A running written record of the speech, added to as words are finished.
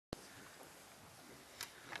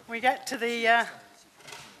we get to the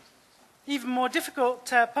even more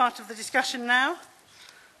difficult part of the discussion now.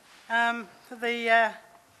 The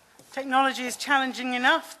technology is challenging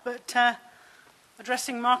enough, but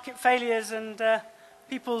addressing market failures and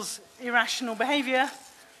people's irrational behavior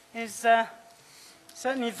is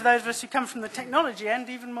certainly, for those of us who come from the technology end,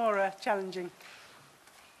 even more challenging.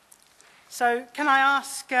 So can I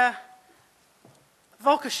ask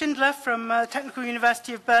Volker Schindler from Technical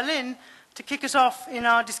University of Berlin to kick us off in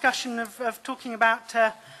our discussion of talking about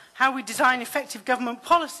how we design effective government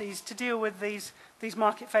policies to deal with these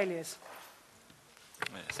market failures.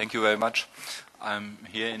 Thank you very much. I'm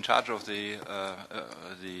here in charge of the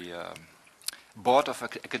Board of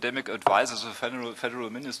Academic Advisors of Federal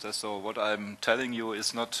Ministers, so what I'm telling you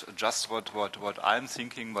is not just what I'm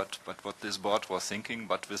thinking, but what this board was thinking,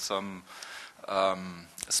 but with some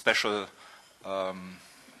special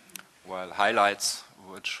highlights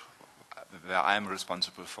where I'm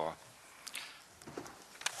responsible for.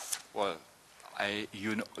 Well,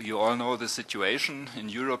 you all know the situation. In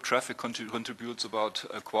Europe, traffic contributes about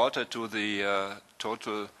a quarter to the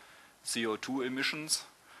total CO2 emissions,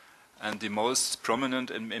 and the most prominent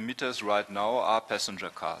emitters right now are passenger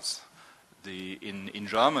cars. In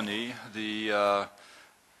Germany, the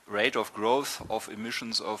rate of growth of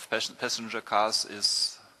emissions of passenger cars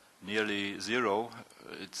is nearly zero.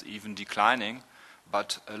 It's even declining,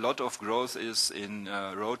 but a lot of growth is in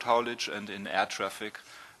road haulage and in air traffic,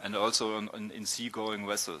 and also in seagoing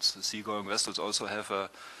vessels. The seagoing vessels also have a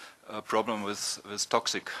problem with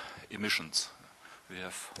toxic emissions. We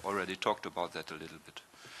have already talked about that a little bit.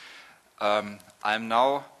 I'm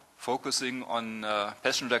now focusing on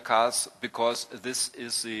passenger cars because this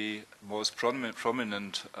is the most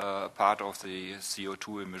prominent part of the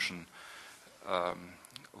CO2 emission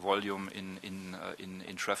volume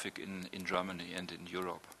in traffic in Germany and in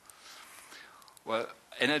Europe. Well,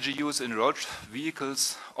 energy use in road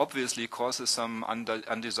vehicles obviously causes some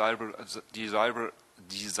undesirable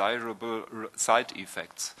side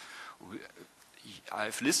effects.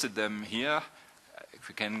 I've listed them here. If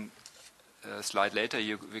we can slide later,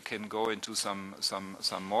 we can go into some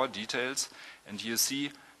more details, and you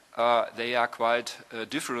see they are quite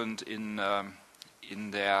different in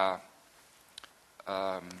their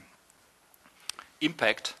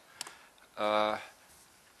impact.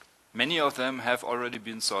 Many of them have already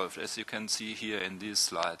been solved, as you can see here in these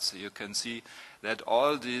slides. You can see that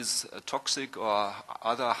all these toxic or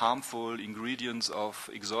other harmful ingredients of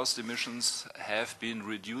exhaust emissions have been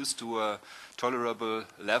reduced to a tolerable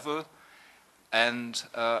level. And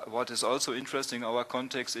what is also interesting in our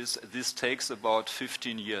context is this takes about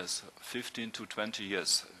 15 years, 15 to 20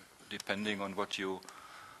 years, depending on what you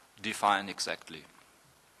define exactly.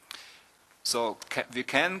 So we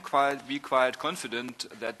can be quite confident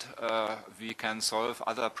that we can solve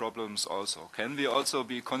other problems also. Can we also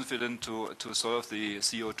be confident to solve the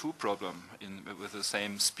CO2 problem with the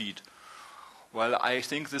same speed? Well, I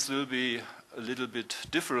think this will be a little bit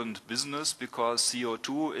different business because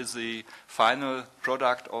CO2 is the final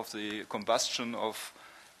product of the combustion of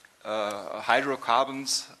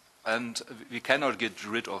hydrocarbons, and we cannot get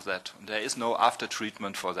rid of that. There is no after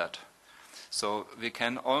treatment for that. So we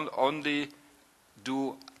can only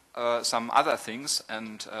do some other things,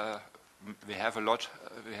 and we have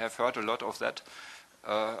heard a lot of that.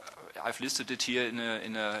 I've listed it here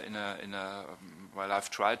well, I've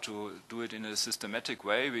tried to do it in a systematic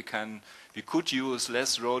way. We could use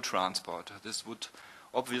less road transport. This would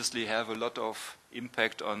obviously have a lot of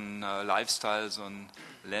impact on lifestyles, on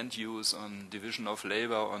land use, on division of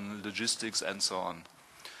labor, on logistics, and so on.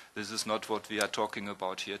 This is not what we are talking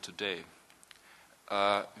about here today.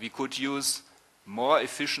 We could use more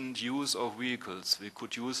efficient use of vehicles. We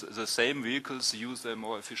could use the same vehicles, use them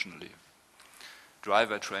more efficiently.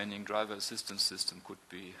 Driver training, driver assistance system could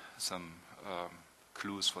be some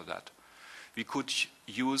clues for that. We could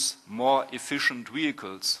use more efficient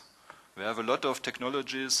vehicles. We have a lot of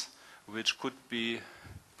technologies which could be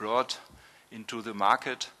brought into the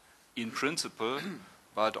market in principle,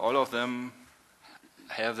 but all of them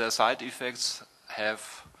have their side effects,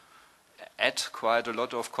 add quite a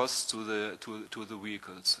lot of costs to the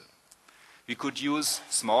vehicles. We could use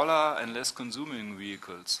smaller and less consuming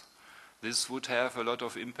vehicles. This would have a lot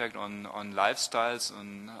of impact on lifestyles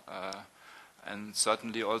and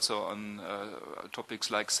certainly also on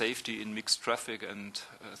topics like safety in mixed traffic and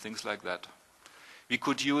things like that. We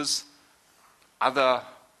could use other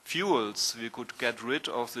fuels. We could get rid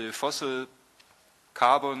of the fossil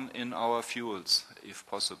carbon in our fuels, if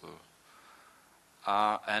possible.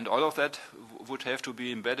 And all of that would have to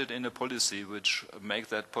be embedded in a policy which make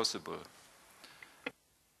that possible.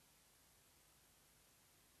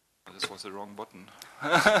 this was the wrong button.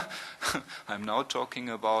 I'm now talking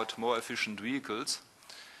about more efficient vehicles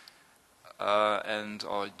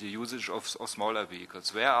or the usage of smaller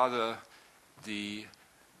vehicles. Where are the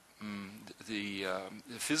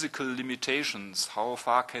physical limitations? How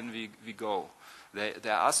far can we go?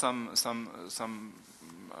 There are some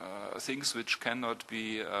things which cannot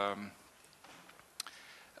be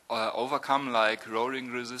overcome, like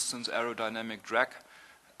rolling resistance, aerodynamic drag,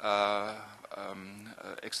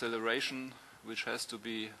 acceleration, which has to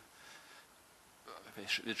be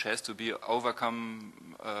overcome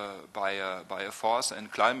by a force,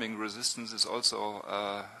 and climbing resistance is also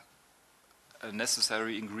a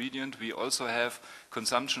necessary ingredient. We also have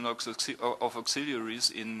consumption of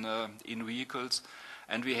auxiliaries in vehicles,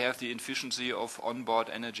 and we have the efficiency of onboard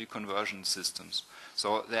energy conversion systems.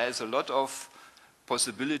 So there is a lot of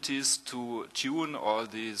possibilities to tune all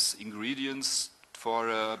these ingredients for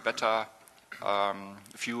a better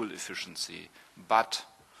fuel efficiency. But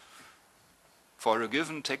for a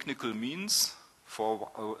given technical means, for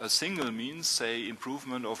a single means, say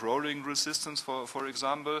improvement of rolling resistance, for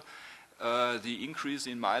example, the increase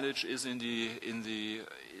in mileage is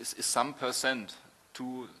is some percent,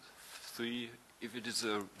 2, 3. If it is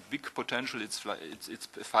a big potential, it's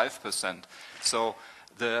 5%. So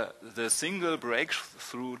the single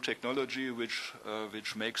breakthrough technology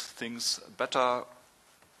which makes things better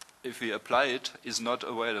if we apply it is not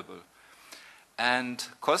available. And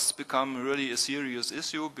costs become really a serious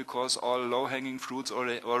issue because all low-hanging fruits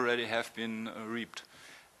already have been reaped.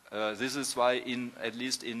 This is why, at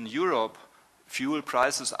least in Europe, fuel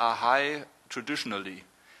prices are high traditionally.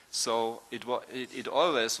 So it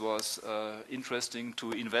always was interesting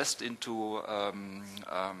to invest into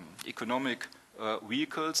economic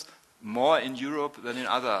vehicles, more in Europe than in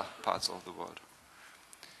other parts of the world.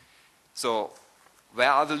 So where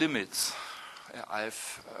are the limits?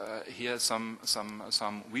 I've here some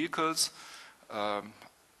vehicles.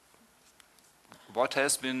 What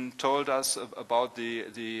has been told us about the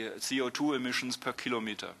CO2 emissions per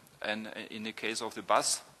kilometer, and in the case of the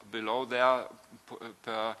bus, below there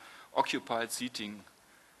per occupied seating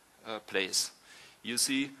place. You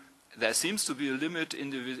see, there seems to be a limit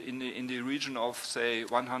in the region of, say,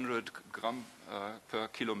 100 gram per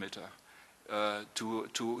kilometer.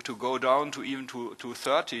 To go down to even to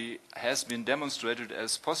 30 has been demonstrated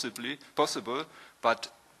as possible, but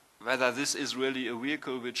whether this is really a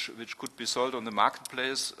vehicle which could be sold on the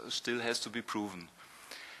marketplace still has to be proven.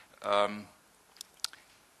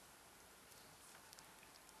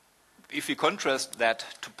 If we contrast that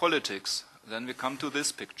to politics, then we come to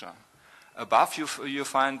this picture. Above you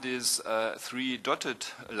find these 3 dotted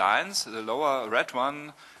lines. The lower red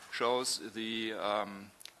one shows the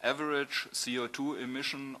average CO2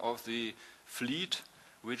 emission of the fleet,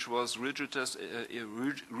 which was registered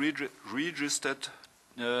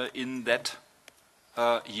in that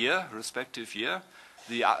respective year.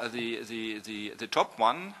 The top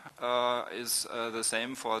one is the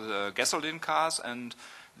same for the gasoline cars, and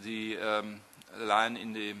the line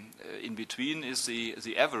in between is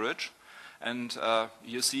the average. And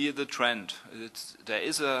you see the trend. There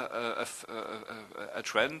is a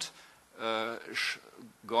trend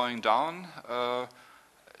going down.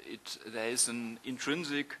 There is an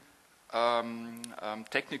intrinsic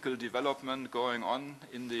technical development going on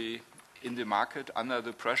in the market under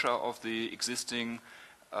the pressure of the existing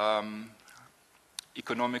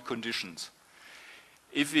economic conditions.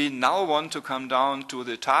 If we now want to come down to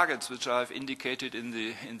the targets which I've indicated in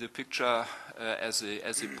the picture as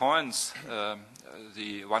the points,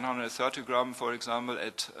 the 130 gram, for example,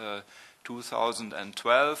 at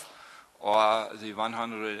 2012, or the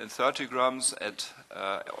 130 grams at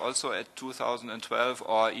also at 2012,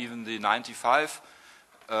 or even the 95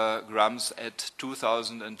 grams at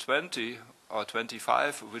 2020 or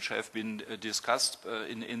 25, which have been discussed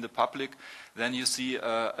in the public, then you see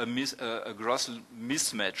a gross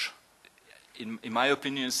mismatch. In my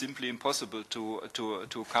opinion, it's simply impossible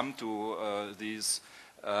to come to these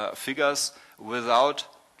figures without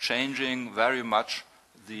changing very much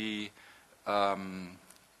the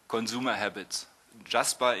consumer habits.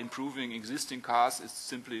 Just by improving existing cars, it's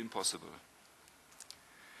simply impossible.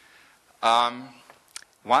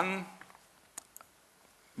 One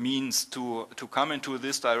means to come into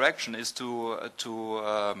this direction is to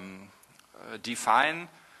define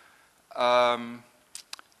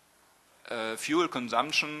fuel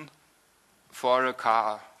consumption for a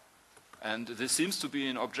car. And this seems to be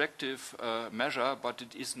an objective measure, but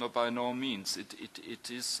it is not by no means. It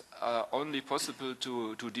is only possible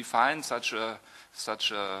to define such a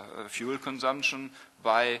fuel consumption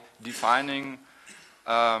by defining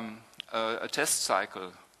a test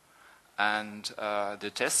cycle. And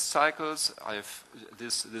the test cycles,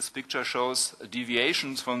 this picture shows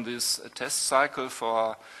deviations from this test cycle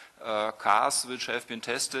for cars which have been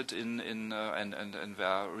tested and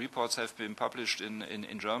where reports have been published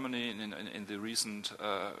in Germany in the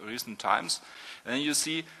recent times. And you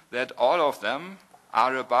see that all of them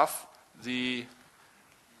are above the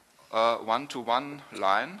 1-to-1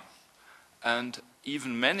 line, and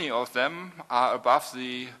even many of them are above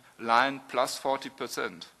the line plus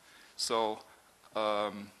 40%. So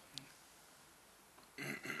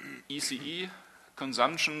ECE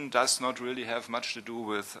consumption does not really have much to do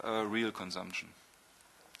with real consumption.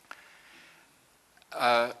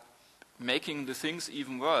 Making the things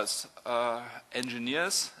even worse,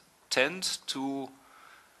 engineers tend to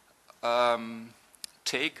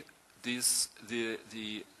take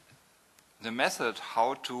the method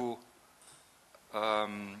how to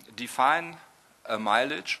define a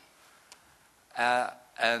mileage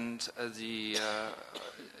and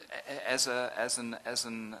as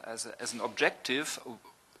an objective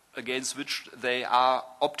against which they are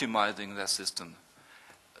optimizing their system.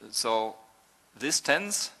 So this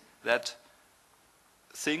tends that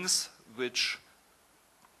things which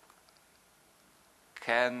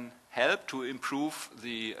can help to improve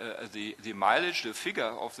the mileage, the figure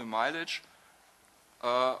of the mileage,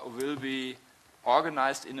 will be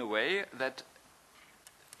organized in a way that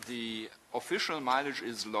the official mileage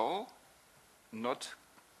is low, not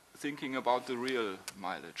thinking about the real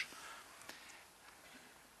mileage.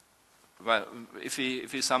 Well, if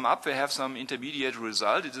we sum up, we have some intermediate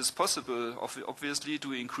result. It is possible, obviously,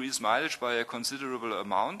 to increase mileage by a considerable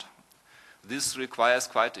amount. This requires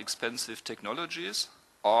quite expensive technologies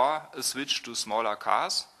or a switch to smaller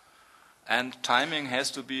cars, and timing has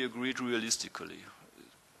to be agreed realistically.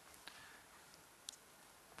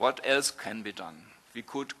 What else can be done? We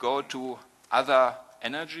could go to other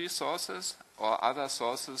energy sources or other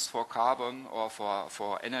sources for carbon or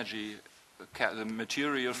for energy, the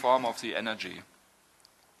material form of the energy.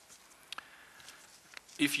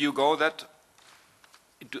 If you go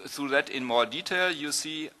through that in more detail, you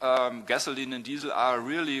see gasoline and diesel are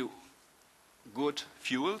really good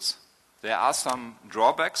fuels. There are some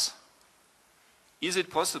drawbacks. Is it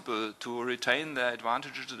possible to retain their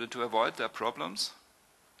advantages to avoid their problems?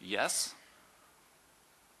 Yes.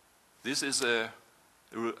 This is a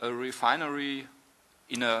refinery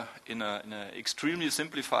in an extremely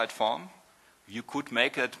simplified form. You could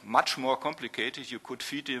make it much more complicated. You could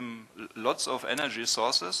feed him lots of energy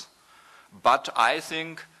sources. But I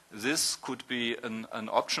think this could be an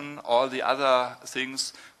option. All the other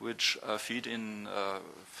things which feed in,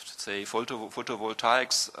 say,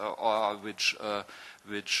 photovoltaics or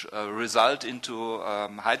which result into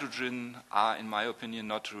hydrogen are, in my opinion,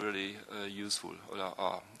 not really useful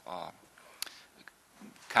or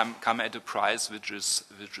come at a price which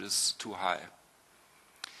is too high.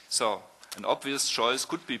 So an obvious choice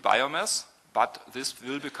could be biomass, but this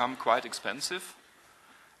will become quite expensive.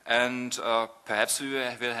 And perhaps we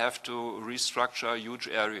will have to restructure huge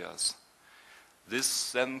areas.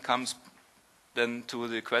 This then comes to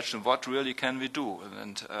the question, what really can we do?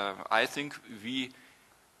 And I think we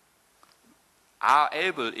are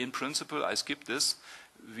able, in principle, I skipped this,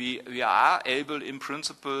 we are able, in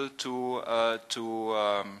principle, to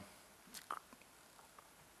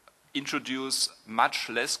introduce much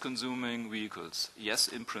less consuming vehicles. Yes,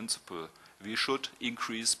 in principle, we should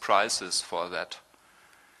increase prices for that.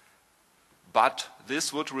 But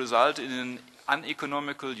this would result in an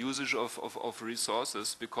uneconomical usage of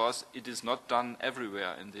resources because it is not done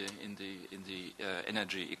everywhere in the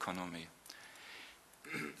energy economy.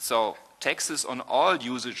 So taxes on all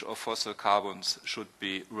usage of fossil carbons should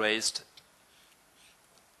be raised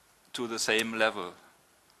to the same level.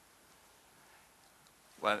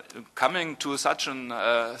 Well, coming to such an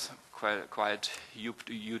quite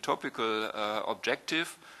utopical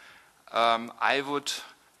objective, I would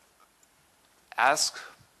ask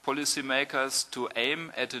policymakers to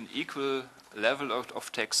aim at an equal level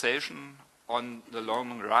of taxation on the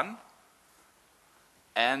long run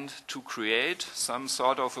and to create some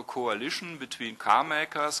sort of a coalition between car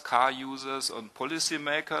makers, car users and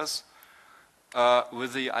policymakers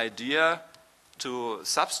with the idea to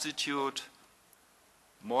substitute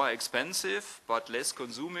more expensive but less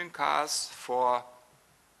consuming cars for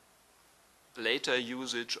later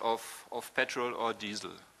usage of petrol or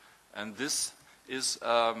diesel. And this is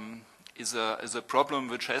a problem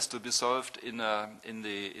which has to be solved in a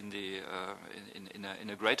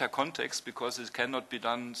greater context, because it cannot be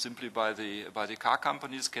done simply by the car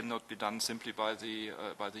companies, cannot be done simply by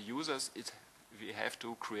the users. We have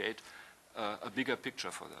to create a bigger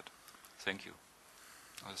picture for that. Thank you.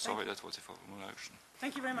 Sorry, that was the formulation.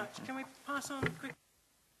 Thank you very much. Can we pass on quickly?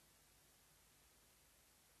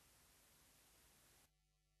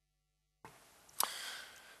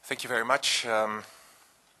 Thank you very much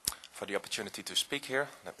for the opportunity to speak here.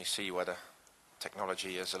 Let me see whether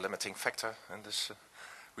technology is a limiting factor in this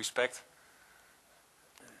respect.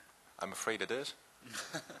 I'm afraid it is.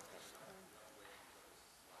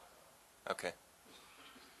 Okay.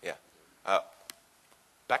 Yeah.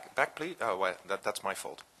 Back, please. Oh, well, that's my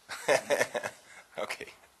fault. Okay.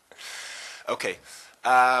 Okay.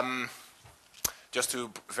 Just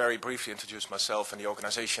to very briefly introduce myself and the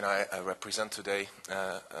organization I represent today,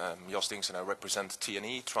 Jos Dings, and I represent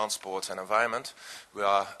T&E, Transport and Environment. We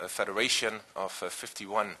are a federation of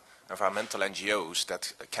 51 environmental NGOs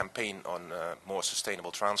that campaign on more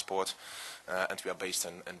sustainable transport, and we are based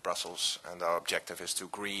in Brussels, and our objective is to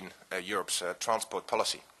green Europe's transport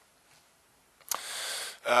policy.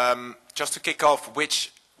 Just to kick off,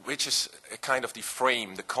 which is a kind of the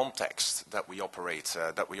frame, the context that we operate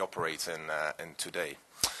in today.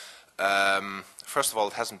 First of all,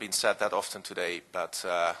 it hasn't been said that often today, but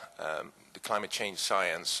the climate change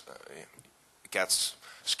science gets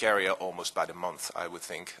scarier almost by the month, I would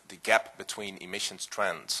think. The gap between emissions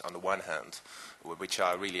trends on the one hand, which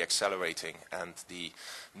are really accelerating, and the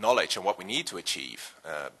knowledge and what we need to achieve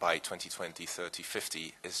by 2020, 30,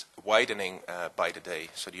 50 is widening by the day,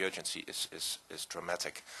 so the urgency is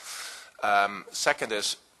dramatic. Second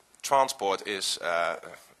is transport is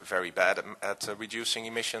very bad at reducing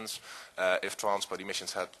emissions. If transport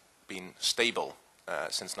emissions had been stable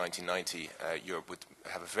since 1990, Europe would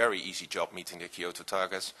have a very easy job meeting the Kyoto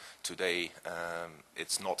targets. Today,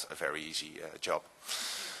 it's not a very easy job.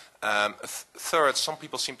 Third, some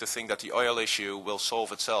people seem to think that the oil issue will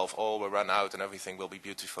solve itself, oil will run out and everything will be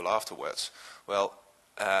beautiful afterwards. Well,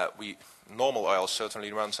 normal oil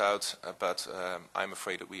certainly runs out, but I'm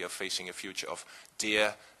afraid that we are facing a future of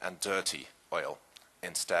dear and dirty oil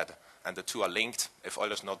instead. And the two are linked. If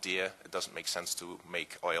oil is not dear, it doesn't make sense to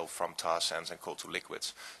make oil from tar sands and coal to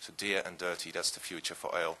liquids. So dear and dirty, that's the future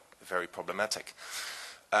for oil. Very problematic.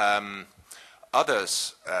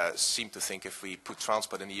 Others seem to think if we put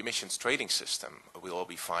transport in the emissions trading system, we'll all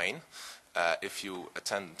be fine. If you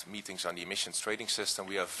attend meetings on the emissions trading system,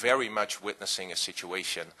 we are very much witnessing a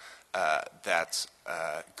situation that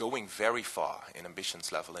going very far in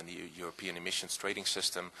ambitions level in the European emissions trading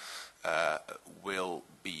system will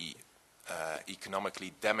be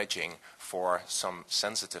economically damaging for some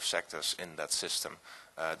sensitive sectors in that system.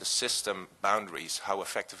 The system boundaries, how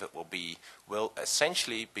effective it will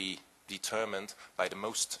essentially be determined by the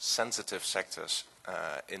most sensitive sectors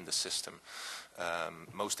in the system,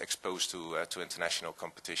 most exposed to international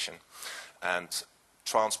competition. And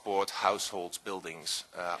transport, households, buildings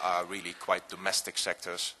are really quite domestic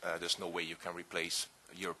sectors. There's no way you can replace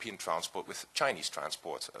European transport with Chinese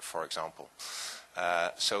transport, for example.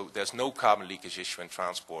 So there's no carbon leakage issue in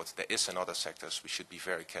transport. There is in other sectors. We should be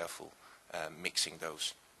very careful mixing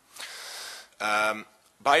those.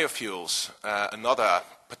 Biofuels, another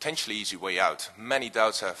potentially easy way out. Many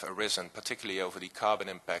doubts have arisen, particularly over the carbon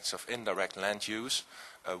impacts of indirect land use,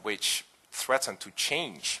 which threaten to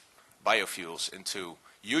change biofuels into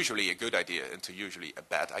usually a good idea into usually a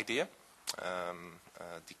bad idea.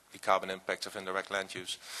 The carbon impacts of indirect land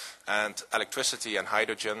use, and electricity and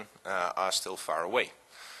hydrogen are still far away.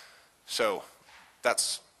 So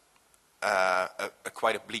that's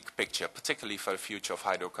quite a bleak picture, particularly for the future of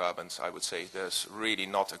hydrocarbons. I would say there's really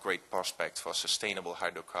not a great prospect for sustainable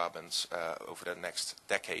hydrocarbons over the next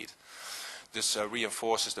decade. This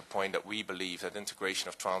reinforces the point that we believe that integration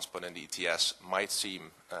of transport and the ETS might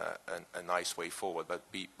seem a nice way forward, but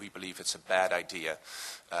we believe it's a bad idea.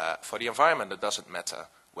 For the environment, it doesn't matter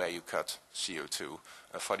where you cut CO2.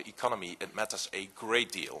 For the economy, it matters a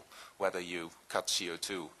great deal whether you cut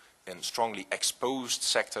CO2 in strongly exposed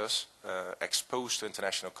sectors, exposed to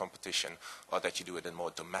international competition, or that you do it in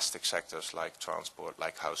more domestic sectors like transport,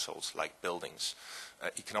 like households, like buildings.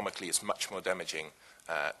 Economically, it's much more damaging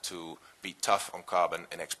to be tough on carbon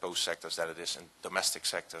in exposed sectors than it is in domestic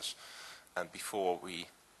sectors. And before we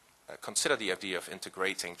consider the idea of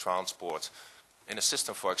integrating transport in a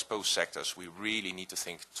system for exposed sectors, we really need to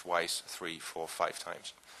think twice, 3, 4, 5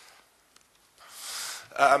 times.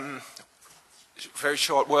 Very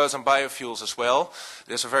short words on biofuels as well.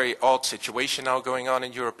 There's a very odd situation now going on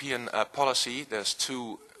in European policy. There's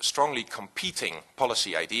two strongly competing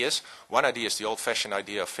policy ideas. One idea is the old-fashioned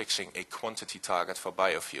idea of fixing a quantity target for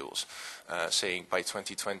biofuels, saying by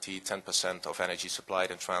 2020 10% of energy supplied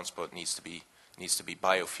in transport needs to be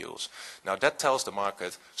biofuels. Now that tells the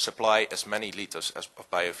market supply as many liters of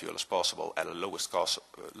biofuel as possible at a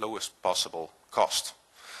lowest possible cost.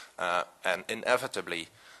 And inevitably,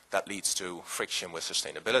 that leads to friction with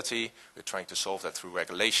sustainability. We're trying to solve that through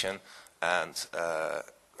regulation, and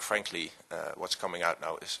frankly, what's coming out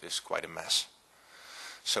now is quite a mess.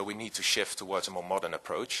 So we need to shift towards a more modern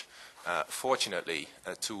approach. Fortunately,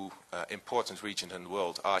 two important regions in the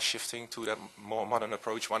world are shifting to that more modern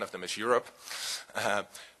approach. One of them is Europe.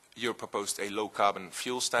 Europe proposed a low-carbon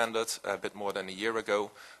fuel standard a bit more than a year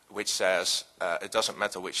ago, which says it doesn't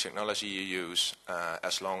matter which technology you use,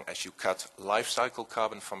 as long as you cut life cycle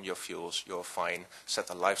carbon from your fuels, you're fine. Set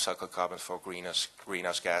a life cycle carbon for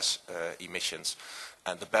greenhouse gas emissions,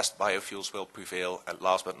 and the best biofuels will prevail. And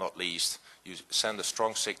last but not least, you send a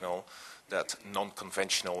strong signal that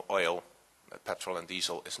non-conventional oil, petrol and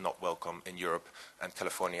diesel, is not welcome in Europe, and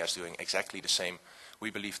California is doing exactly the same. We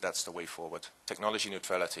believe that's the way forward. Technology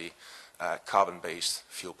neutrality, carbon-based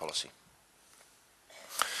fuel policy.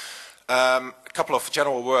 A couple of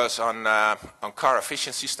general words on car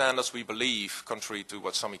efficiency standards. We believe, contrary to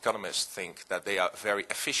what some economists think, that they are a very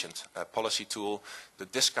efficient policy tool. The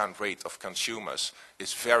discount rate of consumers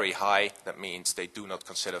is very high. That means they do not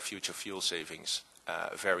consider future fuel savings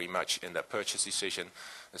very much in their purchase decision.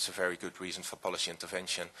 That's a very good reason for policy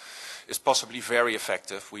intervention. It's possibly very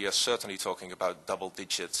effective. We are certainly talking about double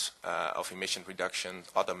digits of emission reduction.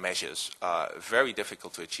 Other measures are very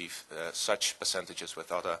difficult to achieve such percentages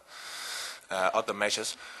with other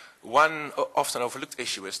measures. One often overlooked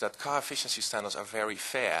issue is that car efficiency standards are very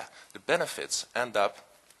fair. The benefits end up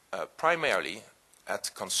primarily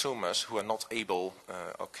at consumers who are not able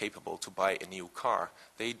or capable to buy a new car.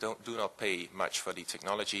 They do not pay much for the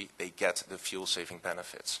technology. They get the fuel-saving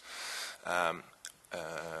benefits.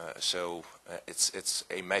 So it's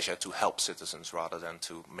a measure to help citizens rather than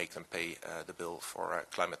to make them pay the bill for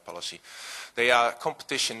climate policy. They are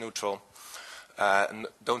competition neutral,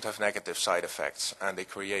 don't have negative side effects, and they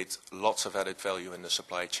create lots of added value in the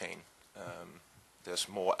supply chain. There's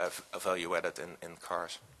more value added in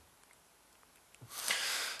cars.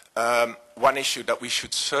 One issue that we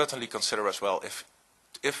should certainly consider as well,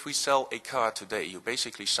 if we sell a car today, you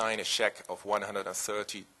basically sign a check of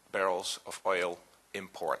 130 barrels of oil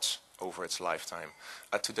imports over its lifetime.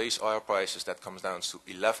 At today's oil prices, that comes down to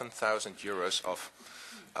 11,000 euros of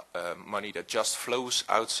money that just flows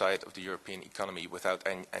outside of the European economy without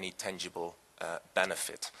any tangible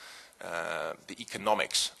benefit. The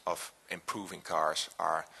economics of improving cars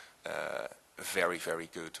are very, very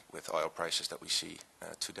good with oil prices that we see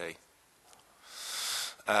today.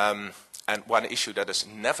 And one issue that is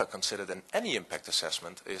never considered in any impact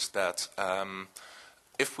assessment is that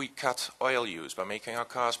if we cut oil use by making our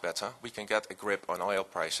cars better, we can get a grip on oil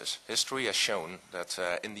prices. History has shown that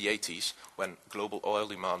in the 80s, when global oil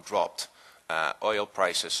demand dropped, oil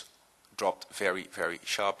prices dropped very, very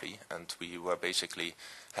sharply, and we were basically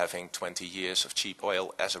having 20 years of cheap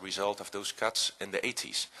oil as a result of those cuts in the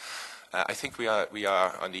 80s. I think we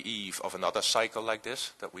are on the eve of another cycle like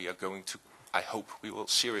this, that we are going to, I hope we will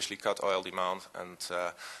seriously cut oil demand, and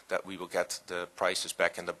that we will get the prices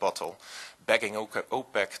back in the bottle. Begging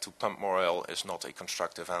OPEC to pump more oil is not a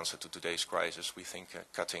constructive answer to today's crisis. We think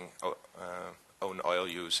cutting own oil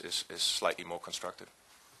use is slightly more constructive.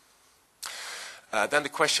 Then the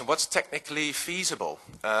question, what's technically feasible?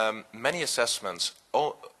 Many assessments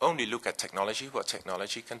only look at technology, what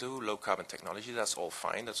technology can do, low carbon technology. That's all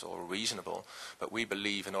fine, that's all reasonable. But we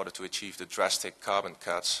believe in order to achieve the drastic carbon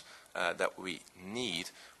cuts that we need,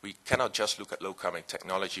 we cannot just look at low carbon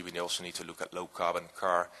technology, we also need to look at low carbon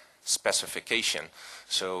car specification.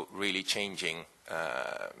 So really changing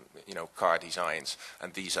car designs,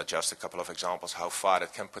 and these are just a couple of examples how far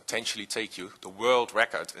that can potentially take you. The world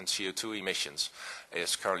record in CO2 emissions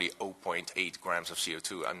is currently 0.8 grams of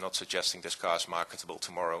CO2. I'm not suggesting this car is marketable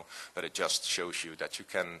tomorrow, but it just shows you that you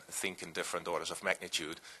can think in different orders of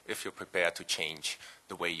magnitude if you're prepared to change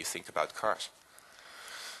the way you think about cars.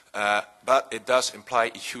 But it does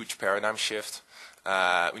imply a huge paradigm shift.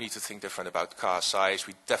 We need to think different about car size.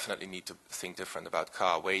 We definitely need to think different about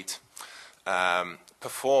car weight.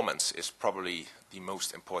 Performance is probably the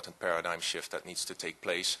most important paradigm shift that needs to take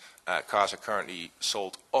place. Cars are currently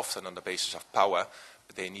sold often on the basis of power,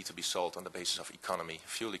 but they need to be sold on the basis of economy.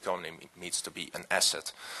 Fuel economy needs to be an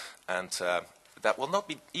asset. And that will not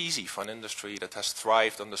be easy for an industry that has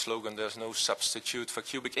thrived on the slogan, "There's no substitute for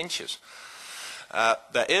cubic inches."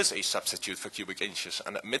 There is a substitute for cubic inches,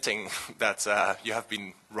 and admitting that you have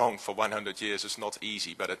been wrong for 100 years is not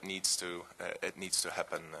easy, but it needs to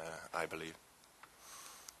happen, I believe.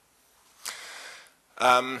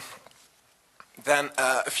 Then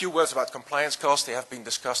a few words about compliance costs. They have been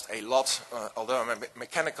discussed a lot. Although I'm a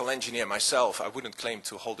mechanical engineer myself, I wouldn't claim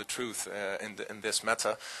to hold the truth in this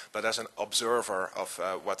matter. But as an observer of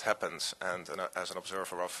what happens and as an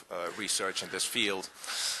observer of research in this field,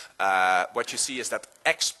 what you see is that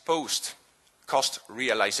ex-post cost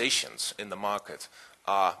realizations in the market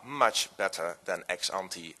are much better than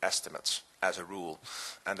ex-ante estimates as a rule.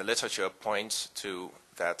 And the literature points to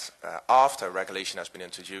that after regulation has been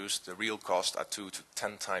introduced, the real costs are 2 to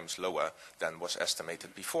 10 times lower than was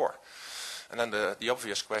estimated before. And then the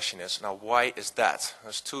obvious question is, now why is that?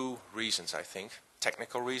 There's two reasons, I think.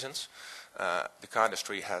 Technical reasons. The car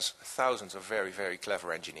industry has thousands of very, very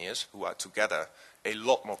clever engineers who are together a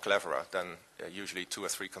lot more cleverer than usually 2 or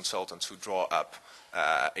 3 consultants who draw up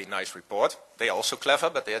a nice report. They are also clever,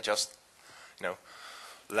 but they are just,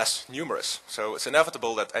 less numerous. So it's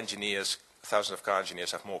inevitable that engineers, thousands of car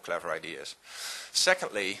engineers, have more clever ideas.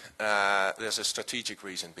 Secondly, there's a strategic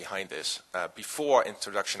reason behind this. Before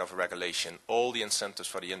introduction of a regulation, all the incentives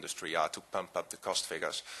for the industry are to pump up the cost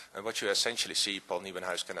figures. And what you essentially see, Paul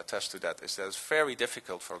Nieuwenhuis can attest to that, is that it's very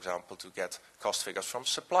difficult, for example, to get cost figures from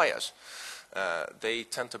suppliers. They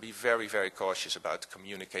tend to be very, very cautious about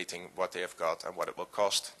communicating what they have got and what it will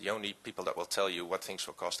cost. The only people that will tell you what things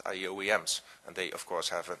will cost are the OEMs. And they, of course,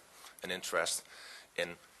 have an interest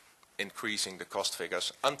in increasing the cost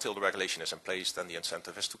figures until the regulation is in place. Then the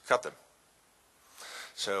incentive is to cut them.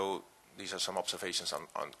 So these are some observations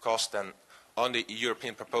on cost. Then on the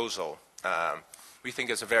European proposal, we think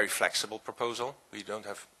it's a very flexible proposal. We don't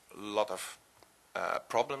have a lot of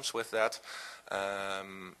problems with that.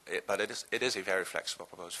 But it is a very flexible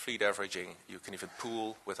proposal. Fleet averaging, you can even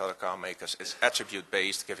pool with other car makers. It's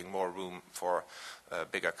attribute-based, giving more room for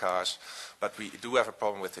bigger cars. But we do have a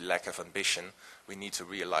problem with the lack of ambition. We need to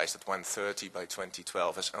realize that 130 by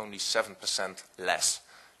 2012 is only 7% less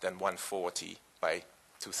than 140 by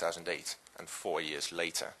 2008, and 4 years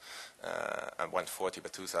later. And 140 by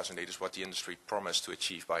 2008 is what the industry promised to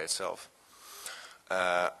achieve by itself.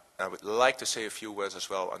 I would like to say a few words as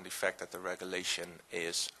well on the fact that the regulation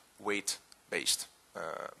is weight-based,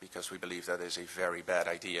 because we believe that is a very bad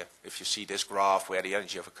idea. If you see this graph where the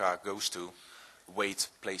energy of a car goes to, weight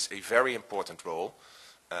plays a very important role.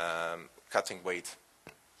 Cutting weight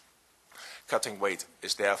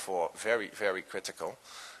is therefore very, very critical.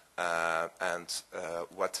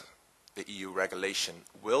 What the EU regulation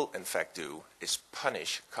will in fact do is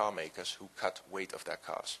punish car makers who cut weight of their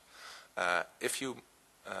cars. If you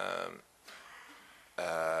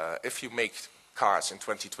make cars in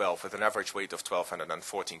 2012 with an average weight of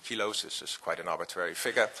 1,214 kilos, this is quite an arbitrary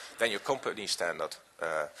figure, then your company standard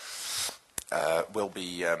will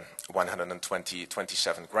be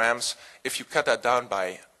 127 grams. If you cut that down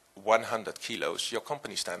by 100 kilos, your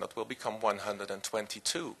company standard will become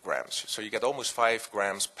 122 grams. So you get almost 5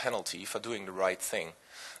 grams penalty for doing the right thing.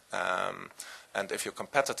 And if your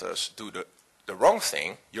competitors do the wrong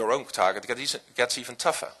thing, your own target gets even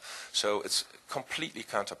tougher. So it's completely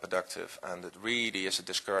counterproductive, and it really is a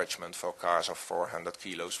discouragement for cars of 400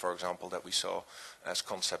 kilos, for example, that we saw as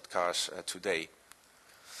concept cars today.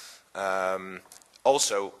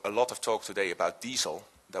 Also, a lot of talk today about diesel,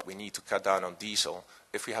 that we need to cut down on diesel.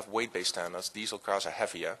 If we have weight-based standards, diesel cars are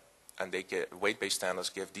heavier, and weight-based standards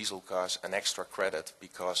give diesel cars an extra credit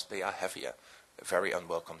because they are heavier. A very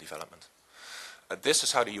unwelcome development. This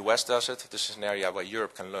is how the US does it. This is an area where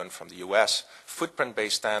Europe can learn from the US.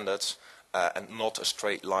 Footprint-based standards and not a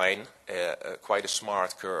straight line, quite a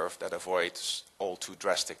smart curve that avoids all too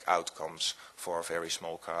drastic outcomes for very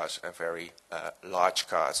small cars and very large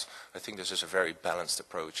cars. I think this is a very balanced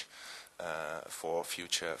approach for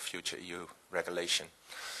future EU regulation.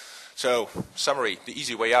 So, summary, the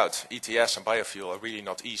easy way out. ETS and biofuel are really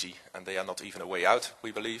not easy, and they are not even a way out,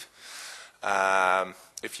 we believe.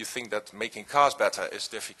 If you think that making cars better is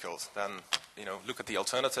difficult, then look at the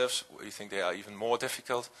alternatives. We think they are even more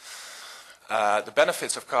difficult. The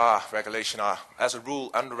benefits of car regulation are, as a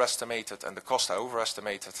rule, underestimated, and the costs are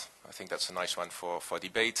overestimated. I think that's a nice one for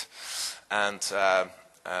debate. And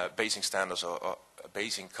basing standards or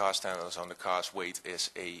basing car standards on the car's weight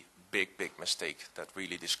is a big, big mistake that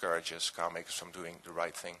really discourages car makers from doing the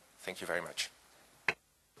right thing. Thank you very much.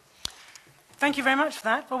 Thank you very much for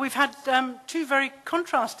that. Well, we've had two very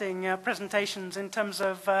contrasting presentations in terms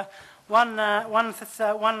of one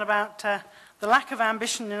about the lack of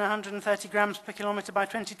ambition in 130 grams per kilometre by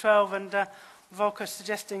 2012, and Volker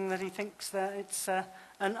suggesting that he thinks that it's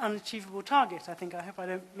an unachievable target. I hope I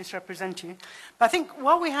don't misrepresent you. But I think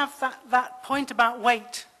while we have that point about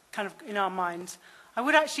weight kind of in our minds, I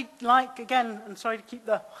would actually like, again, and sorry to keep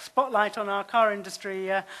the spotlight on our car industry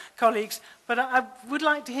colleagues, but I would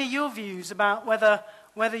like to hear your views about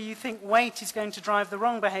whether you think weight is going to drive the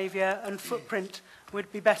wrong behaviour and footprint would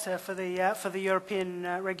be better for the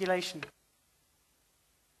European regulation.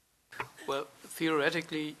 Well,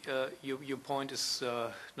 theoretically, your point is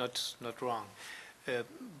not wrong.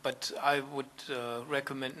 But I would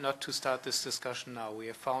recommend not to start this discussion now. We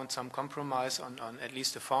have found some compromise on at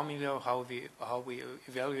least a formula how we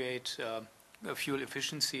evaluate fuel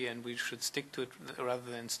efficiency, and we should stick to it rather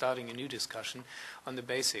than starting a new discussion on the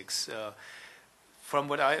basics. From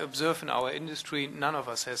what I observe in our industry, none of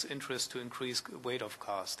us has interest to increase weight of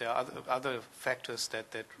cars. There are other factors that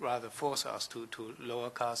rather force us to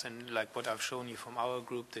lower cars, and like what I've shown you from our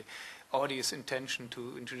group, the Audi's intention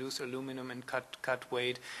to introduce aluminum and cut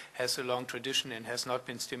weight has a long tradition and has not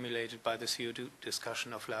been stimulated by the CO2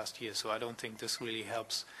 discussion of last year. So I don't think this really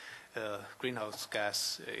helps greenhouse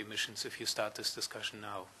gas emissions if you start this discussion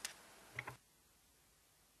now.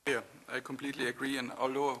 Yeah, I completely agree. And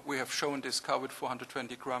although we have shown this car with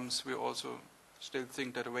 420 grams, we also still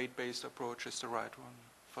think that a weight-based approach is the right one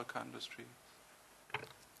for car industry.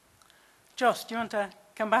 Jos, do you want to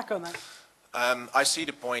come back on that? I see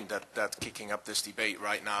the point that kicking up this debate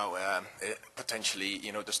right now it potentially,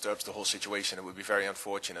 disturbs the whole situation. It would be very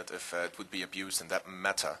unfortunate if it would be abused in that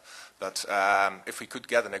matter. But if we could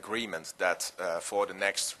get an agreement that for the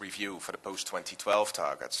next review for the post-2012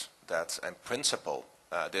 targets, that in principle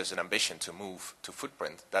there's an ambition to move to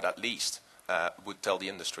footprint, that at least would tell the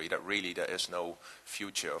industry that really there is no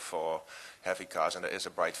future for heavy cars and there is a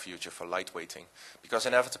bright future for lightweighting. Because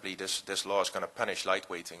inevitably this law is going to punish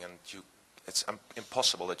lightweighting, and it's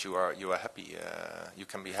impossible that you are happy. You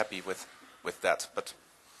can be happy with that, but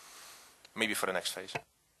maybe for the next phase.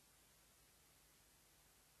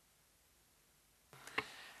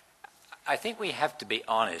 I think we have to be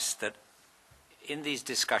honest that in these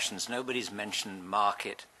discussions nobody's mentioned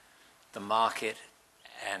the market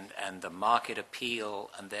and the market appeal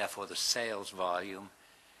and therefore the sales volume.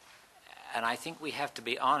 And I think we have to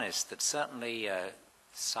be honest that certainly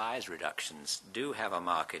size reductions do have a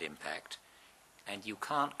market impact. And you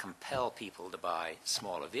can't compel people to buy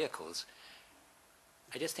smaller vehicles.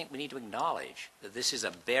 I just think we need to acknowledge that this is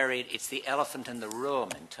it's the elephant in the room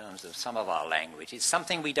in terms of some of our language. It's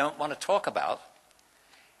something we don't want to talk about,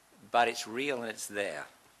 but it's real and it's there.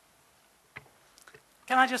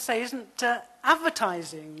 Can I just say, isn't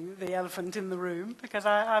advertising the elephant in the room? Because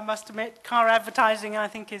I must admit, car advertising, I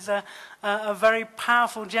think, is a very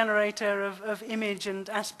powerful generator of image and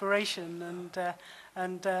aspiration,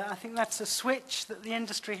 and I think that's a switch that the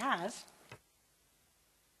industry has.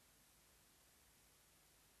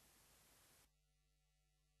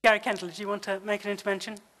 Gary Kentle, do you want to make an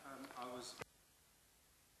intervention?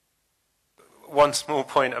 One small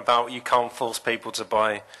point about you can't force people to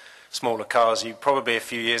buy smaller cars. You probably a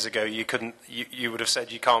few years ago you would have said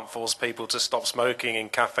you can't force people to stop smoking in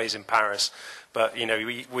cafes in Paris, but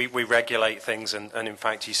we regulate things, and in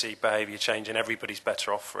fact you see behaviour change, and everybody's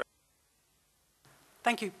better off for it.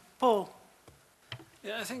 Thank you. Paul?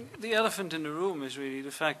 Yeah, I think the elephant in the room is really the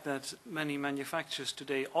fact that many manufacturers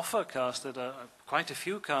today offer cars that are, quite a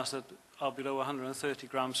few cars that are below 130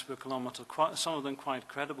 grams per kilometre, some of them quite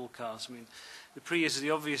credible cars. I mean, the Prius is the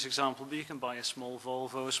obvious example, but you can buy a small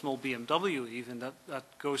Volvo, a small BMW even, that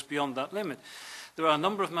goes beyond that limit. There are a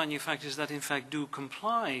number of manufacturers that in fact do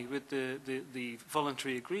comply with the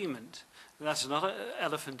voluntary agreement. That's another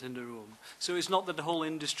elephant in the room. So it's not that the whole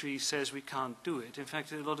industry says we can't do it. In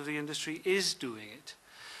fact, a lot of the industry is doing it.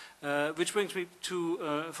 Which brings me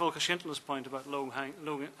to Volker Schindler's point about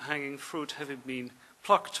low-hanging fruit having been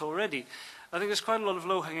plucked already. I think there's quite a lot of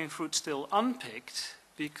low-hanging fruit still unpicked,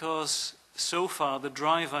 because so far the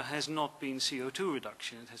driver has not been CO2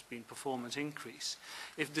 reduction, it has been performance increase.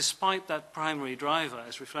 If despite that primary driver,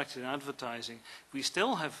 as reflected in advertising, we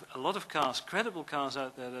still have a lot of cars, credible cars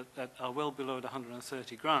out there that are well below the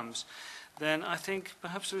 130 grams, then I think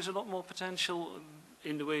perhaps there is a lot more potential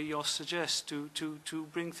in the way Jos suggests to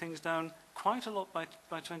bring things down quite a lot by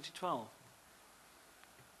 2012.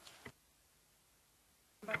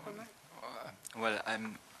 Well,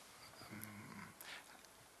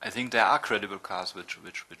 I think there are credible cars which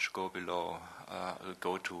go below,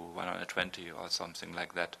 go to 120 or something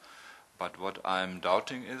like that. But what I'm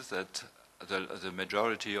doubting is that the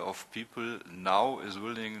majority of people now is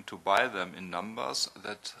willing to buy them in numbers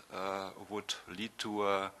that would lead to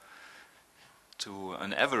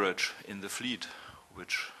an average in the fleet,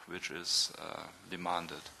 which is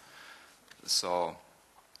demanded. So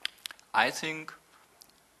I think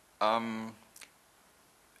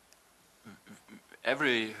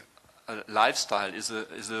lifestyle is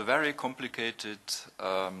a very complicated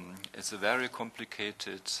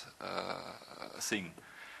thing.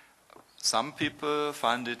 Some people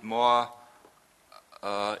find it more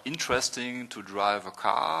interesting to drive a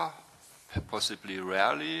car, possibly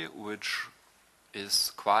rarely, which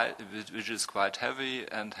is quite heavy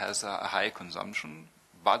and has a high consumption.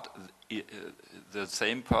 But the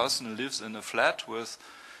same person lives in a flat with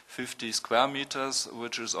 50 square meters,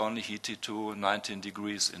 which is only heated to 19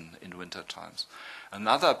 degrees in winter times.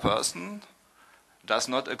 Another person does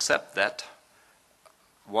not accept that,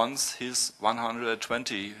 wants his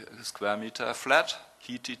 120 square meter flat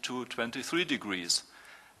heated to 23 degrees.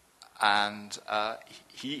 And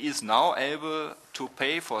he is now able to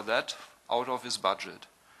pay for that out of his budget.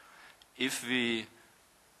 If we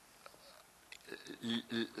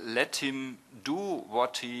let him do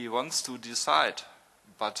what he wants to decide,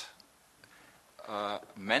 but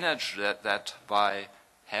manage that by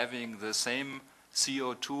having the same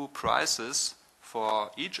CO2 prices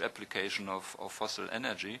for each application of fossil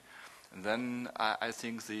energy, then I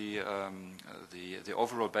think the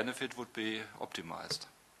overall benefit would be optimized.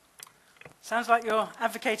 Sounds like you're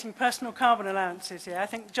advocating personal carbon allowances here. I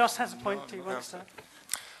think Jos has a point to you.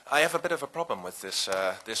 I have a bit of a problem with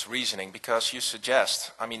this reasoning, because you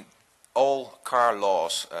suggest, I mean, all car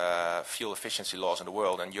laws, fuel efficiency laws in the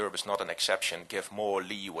world, and Europe is not an exception, give more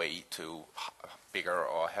leeway to bigger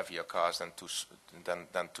or heavier cars than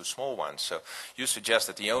to small ones. So you suggest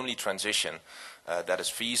that the only transition that is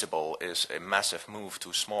feasible is a massive move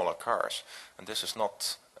to smaller cars, and this is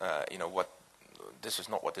not, this is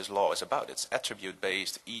not what this law is about. It's attribute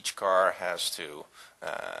based. Each car has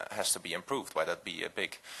to be improved. Whether that be a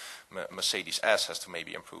big Mercedes S has to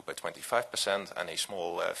maybe improve by 25%, and a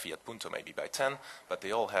small Fiat Punto maybe by 10%. But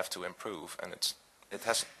they all have to improve, and it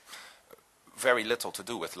has very little to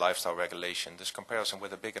do with lifestyle regulation. This comparison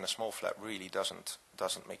with a big and a small flat really doesn't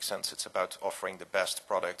make sense. It's about offering the best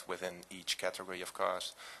product within each category of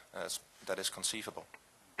cars that is conceivable.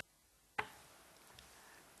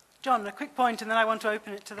 John, a quick point, and then I want to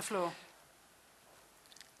open it to the floor.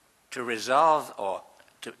 To resolve or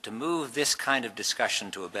to move this kind of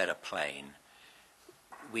discussion to a better plane,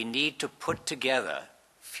 we need to put together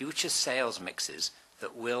future sales mixes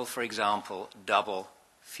that will, for example, double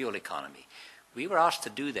fuel economy. We were asked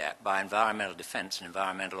to do that by Environmental Defense, an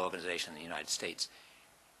environmental organization in the United States.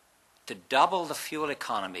 To double the fuel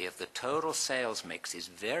economy of the total sales mix is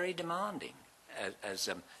very demanding, as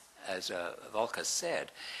Volker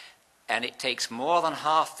said. And it takes more than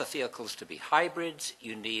half the vehicles to be hybrids.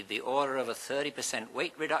 You need the order of a 30%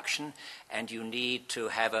 weight reduction, and you need to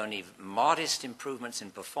have only modest improvements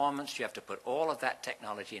in performance. You have to put all of that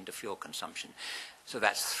technology into fuel consumption. So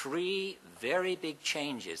that's three very big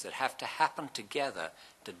changes that have to happen together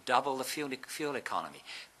to double the fuel economy.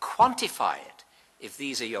 Quantify it if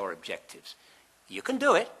these are your objectives. You can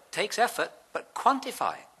do it, takes effort, but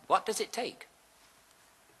quantify it. What does it take?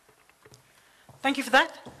 Thank you for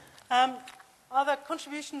that. Are there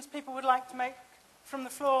contributions people would like to make from the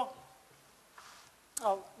floor?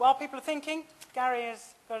 Oh, while people are thinking, Gary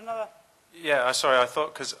has got another. Yeah, sorry, I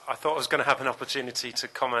thought I was going to have an opportunity to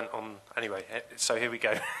comment on. Anyway, so here we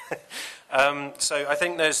go. So I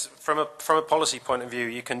think there's, from a policy point of view,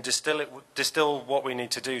 you can distill what we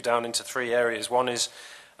need to do down into three areas. One is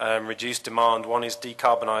reduce demand, one is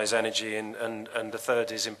decarbonise energy, and the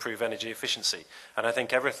third is improve energy efficiency. And I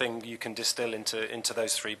think everything you can distill into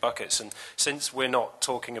those three buckets. And since we're not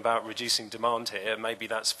talking about reducing demand here, maybe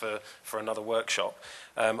that's for another workshop.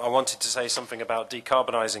 I wanted to say something about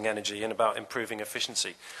decarbonising energy and about improving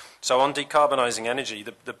efficiency. So on decarbonising energy,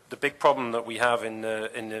 the big problem that we have in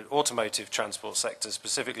the automotive transport sector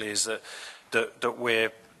specifically is that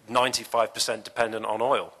we're 95% dependent on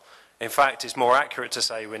oil. In fact, it's more accurate to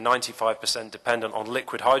say we're 95% dependent on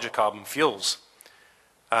liquid hydrocarbon fuels,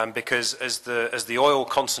 because as the oil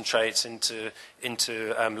concentrates into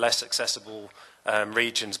less accessible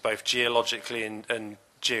regions, both geologically and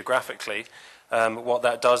geographically, what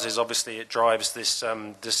that does is obviously it drives this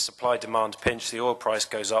supply-demand pinch. The oil price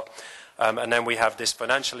goes up, and then we have this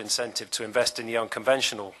financial incentive to invest in the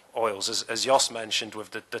unconventional oils, as Jos mentioned, with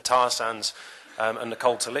the tar sands and the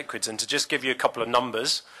coal to liquids. And to just give you a couple of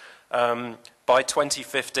numbers. By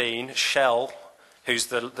 2015, Shell,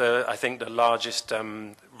 who's I think the largest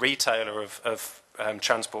retailer of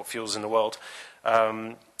transport fuels in the world,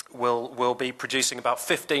 will be producing about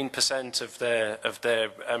 15% of their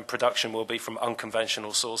production will be from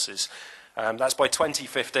unconventional sources. That's by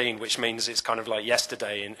 2015, which means it's kind of like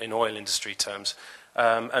yesterday in oil industry terms.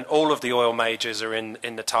 And all of the oil majors are in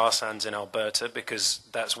the tar sands in Alberta because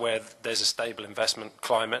that's where there's a stable investment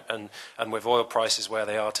climate, and with oil prices where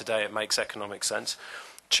they are today, it makes economic sense.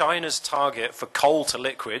 China's target for coal to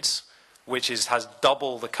liquids, which has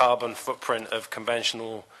double the carbon footprint of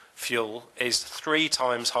conventional fuel, is 3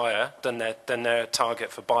 times higher than their target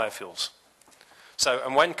for biofuels. So,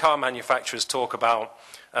 and when car manufacturers talk about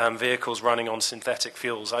vehicles running on synthetic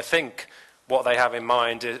fuels, I think what they have in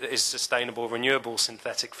mind is sustainable, renewable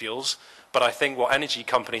synthetic fuels, but I think what energy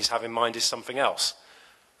companies have in mind is something else.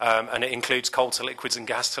 And it includes coal to liquids and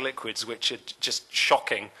gas to liquids, which are just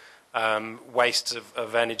shocking wastes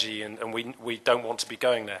of energy, and we don't want to be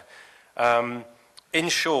going there. In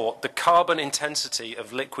short, the carbon intensity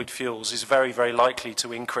of liquid fuels is very, very likely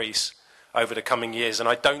to increase over the coming years, and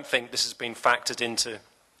I don't think this has been factored into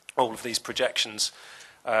all of these projections,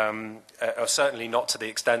 or certainly not to the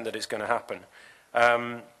extent that it's going to happen.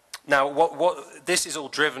 Now, this is all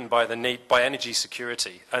driven by the need by energy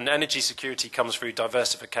security, and energy security comes through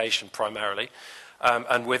diversification primarily.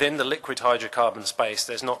 And within the liquid hydrocarbon space,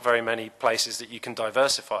 there's not very many places that you can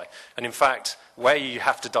diversify. And in fact, where you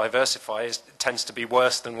have to diversify tends to be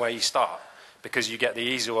worse than where you start, because you get the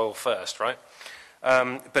easy oil first, right?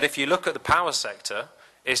 But if you look at the power sector,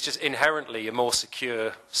 it's just inherently a more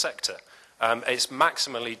secure sector. It's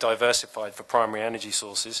maximally diversified for primary energy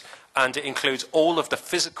sources, and it includes all of the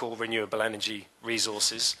physical renewable energy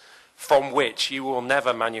resources from which you will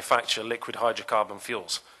never manufacture liquid hydrocarbon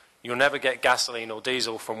fuels. You'll never get gasoline or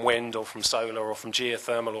diesel from wind or from solar or from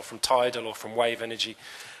geothermal or from tidal or from wave energy.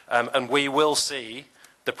 And we will see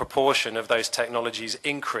the proportion of those technologies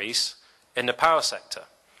increase in the power sector.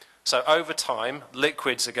 So over time,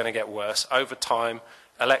 liquids are going to get worse. Over time,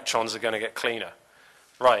 electrons are going to get cleaner.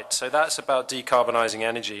 Right, so that's about decarbonising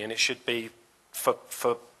energy, and it should be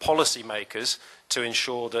for policymakers to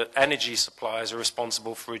ensure that energy suppliers are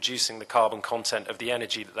responsible for reducing the carbon content of the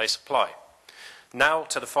energy that they supply. Now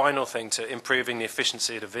to the final thing, to improving the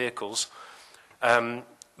efficiency of the vehicles.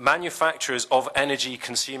 Manufacturers of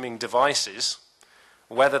energy-consuming devices,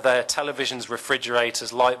 whether they're televisions,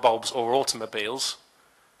 refrigerators, light bulbs, or automobiles,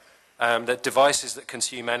 that devices that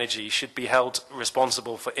consume energy should be held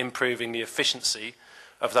responsible for improving the efficiency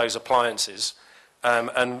of those appliances.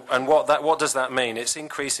 And what does that mean? It's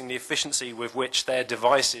increasing the efficiency with which their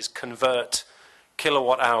devices convert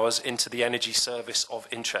kilowatt hours into the energy service of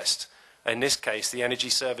interest. In this case, the energy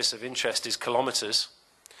service of interest is kilometres.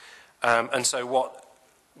 And so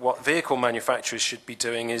what vehicle manufacturers should be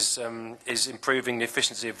doing is improving the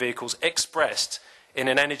efficiency of vehicles expressed in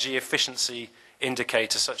an energy efficiency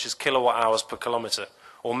indicator such as kilowatt hours per kilometre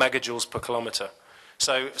or megajoules per kilometre.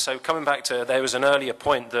 So coming back to, there was an earlier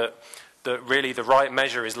point that really the right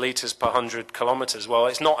measure is litres per 100 kilometres. Well,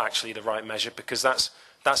 it's not actually the right measure, because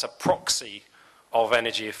that's a proxy of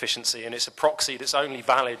energy efficiency, and it's a proxy that's only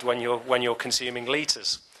valid when you're consuming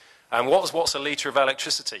litres. And what's a litre of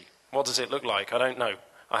electricity? What does it look like? I don't know.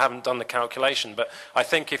 I haven't done the calculation, but I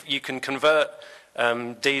think if you can convert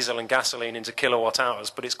diesel and gasoline into kilowatt hours,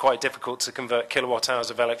 but it's quite difficult to convert kilowatt hours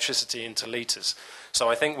of electricity into litres. So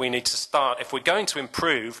I think we need to start, if we're going to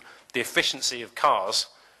improve the efficiency of cars,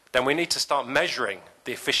 then we need to start measuring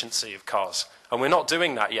the efficiency of cars. And we're not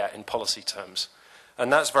doing that yet in policy terms.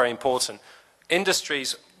 And that's very important.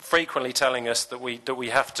 Industry's frequently telling us that we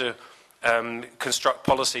have to construct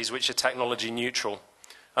policies which are technology neutral.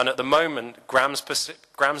 And at the moment, grams of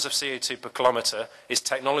CO2 per kilometre is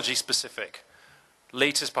technology specific.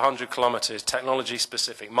 Litres per 100 kilometres, technology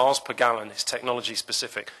specific. Miles per gallon is technology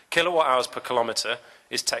specific. Kilowatt hours per kilometre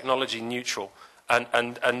is technology neutral.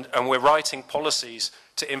 And we're writing policies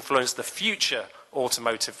to influence the future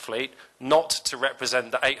automotive fleet, not to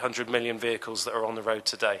represent the 800 million vehicles that are on the road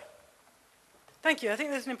today. Thank you. I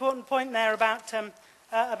think there's an important point there about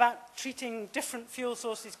treating different fuel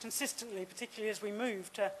sources consistently, particularly as we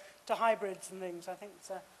move to hybrids and things. I think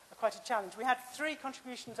it's quite a challenge. We had 3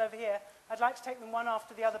 contributions over here. I'd like to take them one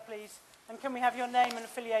after the other, please. And can we have your name and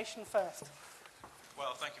affiliation first?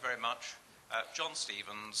 Well, thank you very much. John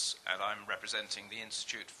Stevens, and I'm representing the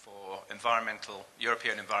Institute for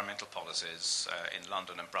European Environmental Policies in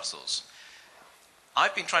London and Brussels.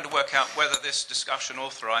 I've been trying to work out whether this discussion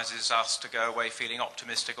authorises us to go away feeling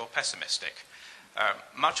optimistic or pessimistic.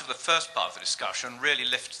 Much of the first part of the discussion really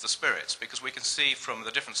lifts the spirits, because we can see from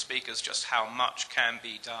the different speakers just how much can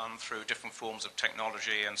be done through different forms of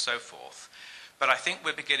technology and so forth. But I think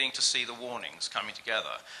we're beginning to see the warnings coming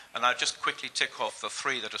together. And I'll just quickly tick off the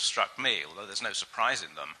 3 that have struck me, although there's no surprise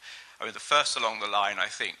in them. I mean, the first along the line, I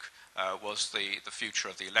think, was the future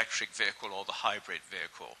of the electric vehicle or the hybrid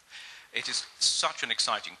vehicle. It is such an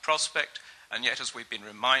exciting prospect, and yet, as we've been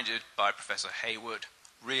reminded by Professor Heywood,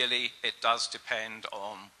 really it does depend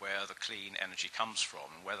on where the clean energy comes from,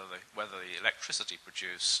 whether the electricity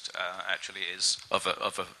produced actually is of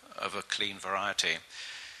a clean variety.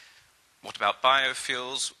 What about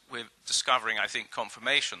biofuels? We're discovering, I think,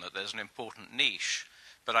 confirmation that there's an important niche.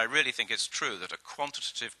 But I really think it's true that a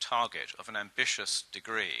quantitative target of an ambitious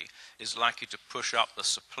degree is likely to push up the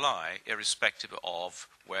supply irrespective of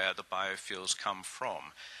where the biofuels come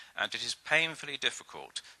from. And it is painfully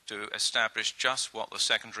difficult to establish just what the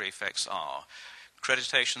secondary effects are.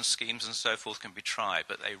 Accreditation schemes and so forth can be tried,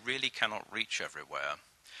 but they really cannot reach everywhere.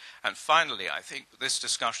 And finally, I think this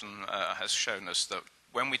discussion has shown us that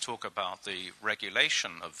when we talk about the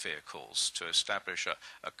regulation of vehicles to establish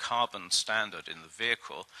a carbon standard in the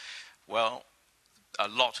vehicle, well, a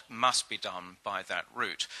lot must be done by that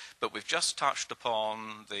route. But we've just touched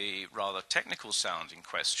upon the rather technical sounding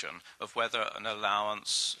question of whether an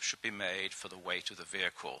allowance should be made for the weight of the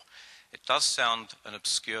vehicle. It does sound an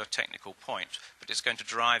obscure technical point, but it's going to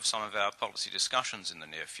drive some of our policy discussions in the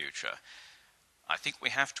near future. I think we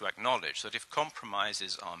have to acknowledge that if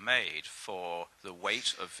compromises are made for the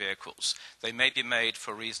weight of vehicles, they may be made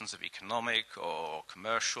for reasons of economic or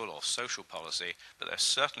commercial or social policy, but they're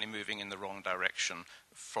certainly moving in the wrong direction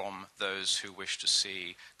from those who wish to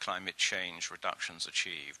see climate change reductions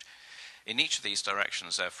achieved. In each of these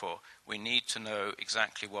directions, therefore, we need to know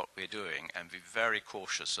exactly what we're doing and be very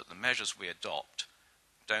cautious that the measures we adopt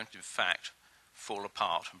don't, in fact, fall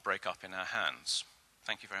apart and break up in our hands.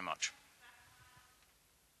 Thank you very much.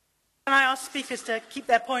 Can I ask speakers to keep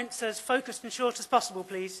their points as focused and short as possible,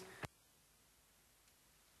 please?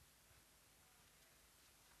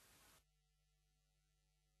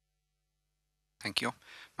 Thank you.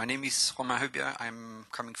 My name is Romain Heubier. I'm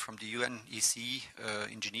coming from the UNEC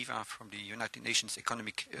in Geneva, from the United Nations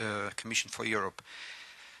Economic Commission for Europe.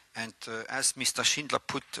 And as Mr. Schindler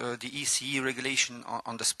put the ECE regulation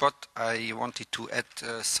on the spot, I wanted to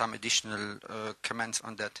add some additional comments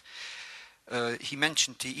on that. He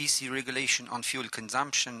mentioned the EC regulation on fuel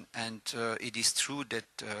consumption, and it is true that,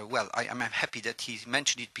 well, I am happy that he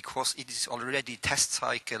mentioned it because it is already test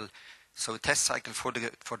cycle. So a test cycle for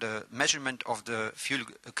the measurement of the fuel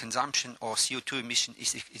consumption or CO2 emission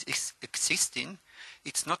is existing.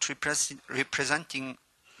 It's not representing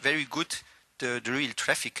very good the real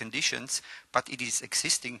traffic conditions, but it is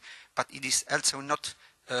existing. But it is also not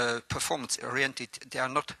performance oriented. There are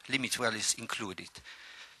not limit values included.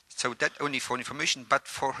 So that only for information, but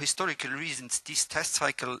for historical reasons, this test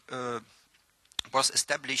cycle was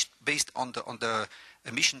established based on the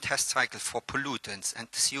emission test cycle for pollutants,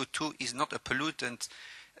 and CO2 is not a pollutant.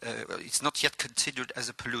 It's not yet considered as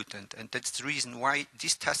a pollutant, and that's the reason why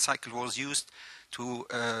this test cycle was used to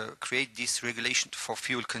create this regulation for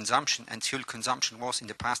fuel consumption, and fuel consumption was in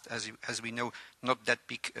the past, as we know, not that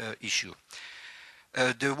big issue.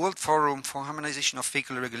 The World Forum for Harmonization of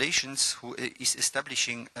Vehicle Regulations, who is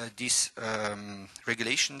establishing these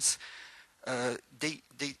regulations,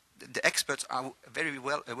 the experts are very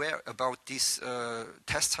well aware about these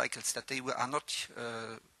test cycles, that they are not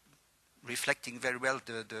reflecting very well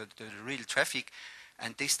the real traffic,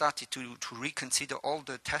 and they started to reconsider all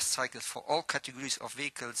the test cycles for all categories of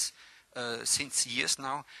vehicles since years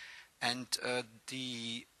now, and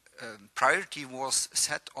the priority was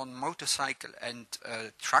set on motorcycle and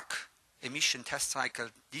truck emission test cycle.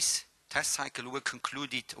 This test cycle was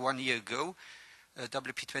concluded 1 year ago.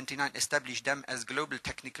 WP29 established them as global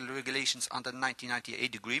technical regulations under the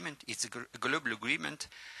 1998 agreement. It's a global agreement,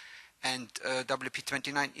 and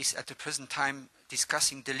WP29 is at the present time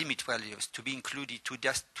discussing the limit values to be included to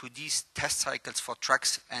these test cycles for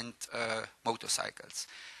trucks and motorcycles.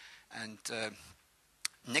 And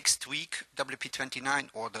next week, WP29,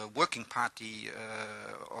 or the Working Party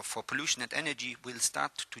for Pollution and Energy, will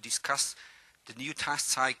start to discuss the new task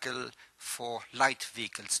cycle for light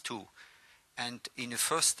vehicles too. And in the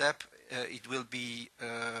first step, it will be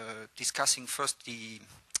discussing first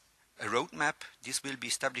a roadmap. This will be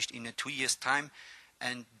established in 2 years' time,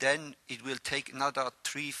 and then it will take another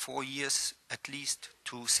 3-4 years at least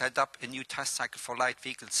to set up a new task cycle for light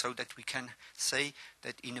vehicles, so that we can say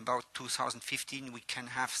that in about 2015 we can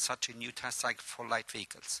have such a new task cycle for light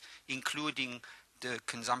vehicles, including the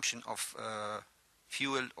consumption of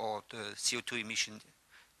fuel or the CO2 emission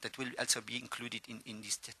that will also be included in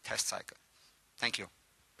this test cycle. Thank you.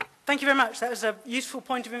 Thank you very much. That was a useful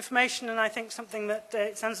point of information, and I think something that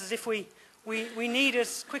it sounds as if we need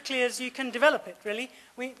as quickly as you can develop it, really.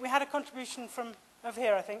 We had a contribution from over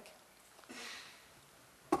here, I think.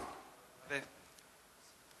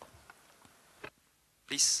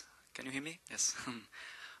 Please, can you hear me? Yes.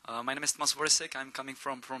 My name is Tomas Vorisek. I'm coming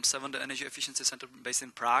from Seven, the Energy Efficiency Center based in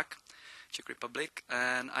Prague, Czech Republic.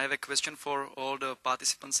 And I have a question for all the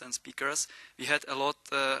participants and speakers. We had a lot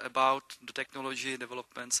about the technology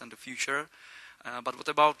developments and the future. But what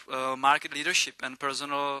about market leadership and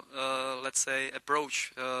personal, let's say,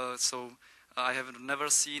 approach? So I have never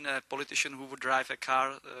seen a politician who would drive a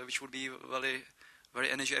car which would be very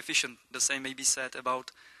energy efficient. The same may be said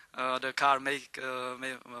about the car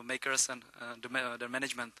makers and the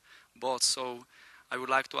management boards. So I would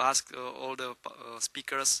like to ask all the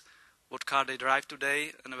speakers what car they drive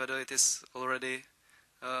today and whether it is already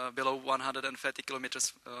below 130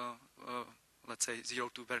 kilometers, let's say 0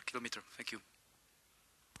 per kilometer. Thank you.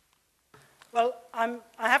 Well,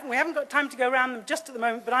 we haven't got time to go around them just at the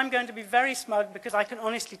moment, but I'm going to be very smug because I can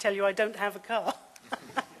honestly tell you I don't have a car.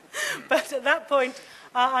 But at that point,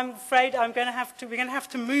 I'm afraid we're going to have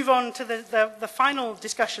to move on to the final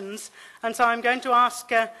discussions. And so I'm going to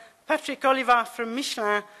ask Patrick Oliva from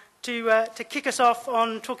Michelin to kick us off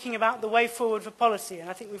on talking about the way forward for policy. And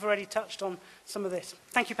I think we've already touched on some of this.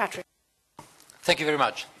 Thank you, Patrick. Thank you very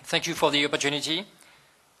much. Thank you for the opportunity.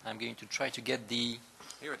 I'm going to try to get the...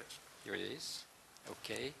 Here it is. Here it is.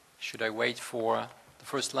 Okay. Should I wait for the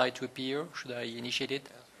first slide to appear? Should I initiate it?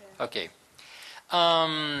 Yeah. Okay.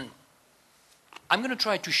 I'm going to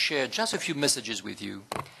try to share just a few messages with you.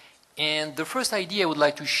 And the first idea I would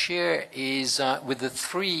like to share is with the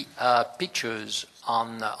three pictures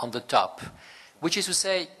on the top, which is to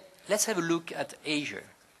say, let's have a look at Asia.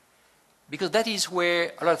 Because that is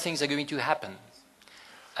where a lot of things are going to happen.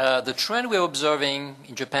 The trend we're observing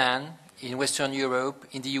in Japan, in Western Europe,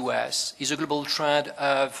 in the US, is a global trend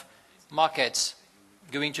of markets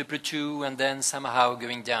going to plateau and then somehow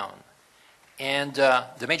going down. And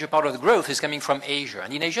the major part of the growth is coming from Asia.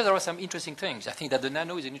 And in Asia, there are some interesting things. I think that the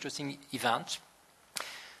Nano is an interesting event.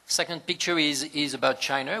 Second picture is about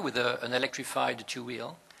China with an electrified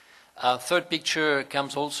two-wheel. Third picture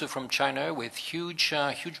comes also from China with huge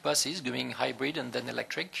buses going hybrid and then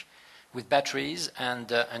electric with batteries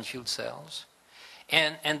and fuel cells.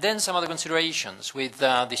 And then some other considerations with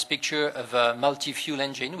this picture of a multi-fuel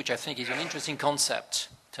engine, which I think is an interesting concept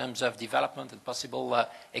in terms of development and possible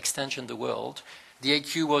extension of the world. The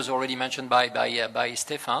AQ was already mentioned by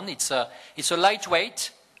Stephan. It's a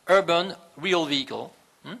lightweight, urban, real vehicle.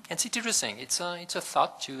 And it's interesting. It's a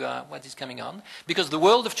thought to what is coming on. Because the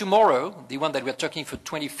world of tomorrow, the one that we're talking for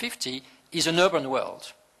 2050, is an urban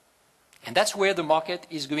world. And that's where the market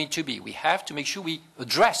is going to be. We have to make sure we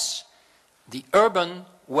address the urban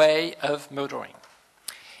way of motoring.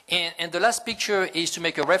 And the last picture is to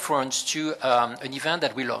make a reference to an event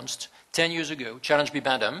that we launched 10 years ago, Challenge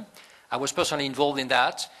Bibendum. I was personally involved in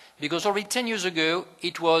that because already 10 years ago,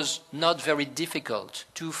 it was not very difficult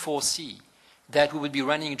to foresee that we would be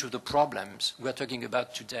running into the problems we're talking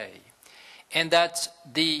about today. And that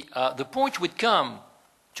the point would come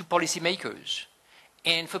to policymakers.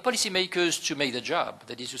 And for policymakers to make the job,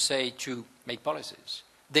 that is to say, to make policies,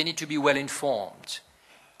 they need to be well informed,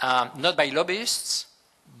 not by lobbyists,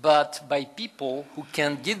 but by people who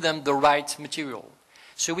can give them the right material.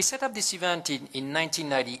 So we set up this event in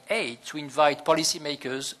 1998 to invite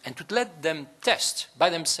policymakers and to let them test by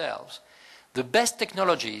themselves the best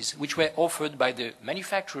technologies which were offered by the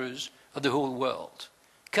manufacturers of the whole world.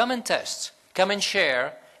 Come and test, come and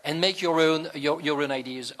share, and make your own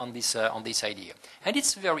ideas on this idea. And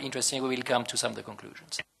it's very interesting. We will come to some of the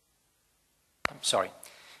conclusions. I'm sorry.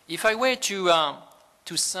 If I were to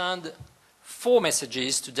send 4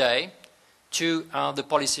 messages today to the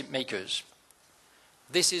policymakers,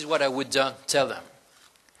 this is what I would tell them.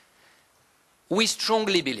 We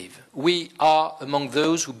strongly believe, we are among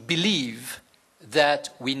those who believe that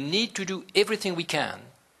we need to do everything we can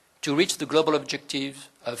to reach the global objective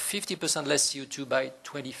of 50% less CO2 by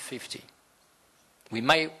 2050. We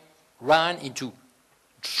may run into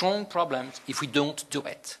strong problems if we don't do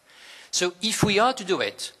it. So if we are to do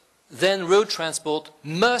it, then road transport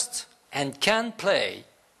must and can play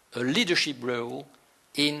a leadership role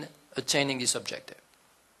in attaining this objective.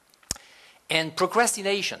 And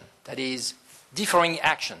procrastination, that is, deferring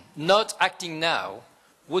action, not acting now,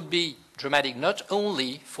 would be dramatic not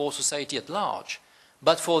only for society at large,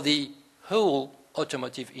 but for the whole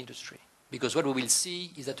automotive industry. Because what we will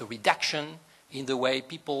see is that a reduction in the way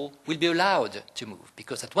people will be allowed to move.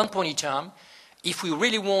 Because at one point in time, if we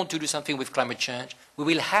really want to do something with climate change, we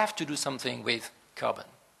will have to do something with carbon.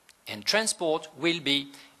 And transport will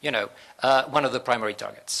be, one of the primary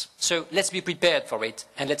targets. So let's be prepared for it,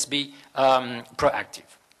 and let's be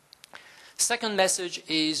proactive. Second message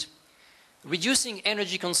is reducing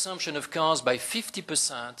energy consumption of cars by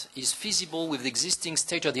 50% is feasible with existing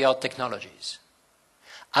state-of-the-art technologies.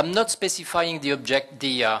 I'm not specifying the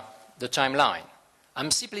timeline.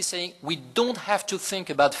 I'm simply saying we don't have to think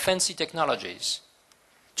about fancy technologies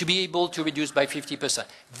to be able to reduce by 50%.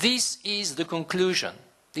 This is the conclusion.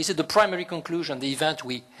 This is the primary conclusion, the event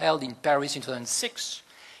we held in Paris in 2006.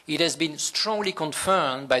 It has been strongly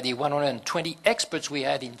confirmed by the 120 experts we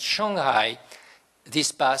had in Shanghai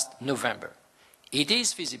this past November. It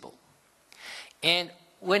is feasible. And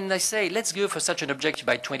when I say let's go for such an objective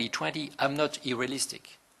by 2020, I'm not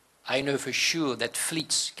unrealistic. I know for sure that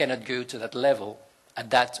fleets cannot go to that level at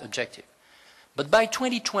that objective. But by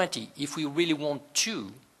 2020, if we really want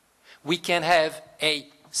to, we can have a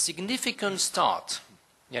significant start,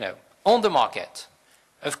 on the market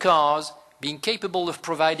of cars being capable of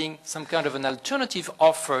providing some kind of an alternative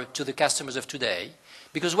offer to the customers of today,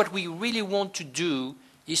 because what we really want to do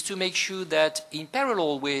is to make sure that in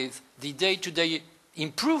parallel with the day-to-day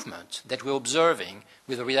improvement that we're observing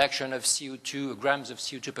with a reduction of CO2, grams of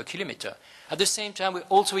CO2 per kilometer, at the same time we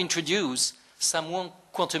also introduce some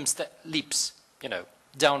quantum leaps,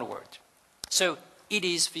 downward. So it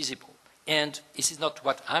is feasible. And this is not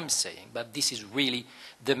what I'm saying, but this is really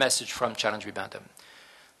the message from Challenge Momentum.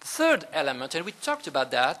 The third element, and we talked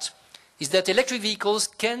about that, is that electric vehicles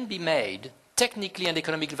can be made technically and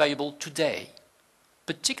economically viable today,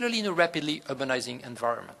 particularly in a rapidly urbanizing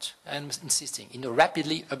environment. I'm insisting, in a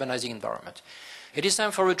rapidly urbanizing environment. It is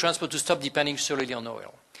time for road transport to stop depending solely on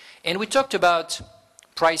oil. And we talked about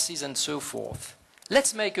prices and so forth.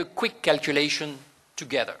 Let's make a quick calculation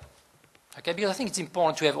together. Okay, because I think it's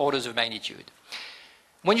important to have orders of magnitude.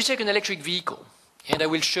 When you take an electric vehicle, and I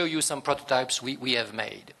will show you some prototypes we have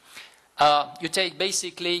made, you take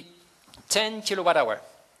basically 10 kilowatt hour.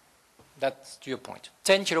 That's to your point,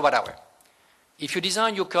 10 kilowatt hour. If you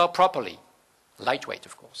design your car properly, lightweight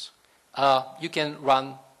of course, you can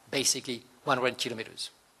run basically 100 kilometers.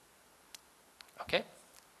 Okay?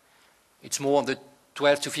 It's more on the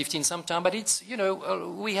 12 to 15 sometimes, but it's,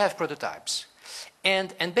 we have prototypes.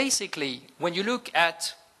 And basically, when you look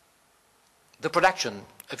at the production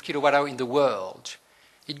of kilowatt hour in the world,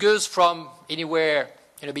 it goes from anywhere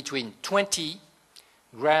between 20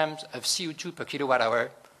 grams of CO2 per kilowatt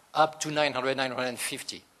hour up to 900,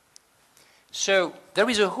 950. So there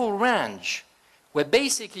is a whole range where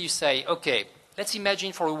basically you say, okay, let's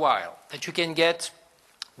imagine for a while that you can get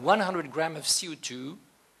 100 grams of CO2,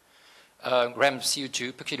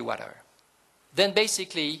 per kilowatt hour. Then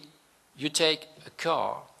basically you take a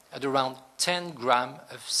car at around 10 grams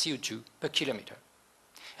of CO2 per kilometer.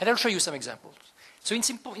 And I'll show you some examples. So it's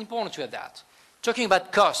important to have that. Talking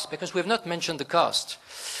about cost, because we have not mentioned the cost,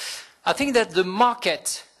 I think that the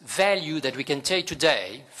market value that we can take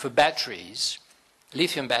today for batteries,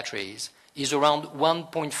 lithium batteries, is around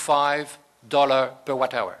 $1.5 per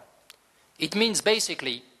watt hour. It means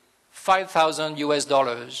basically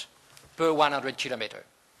 $5,000 per 100 kilometer,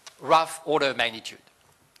 rough order of magnitude.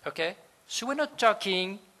 Okay? So we're not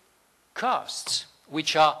talking costs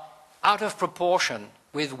which are out of proportion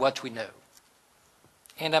with what we know.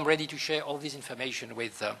 And I'm ready to share all this information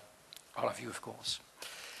with all of you, of course.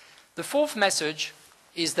 The fourth message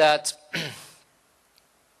is that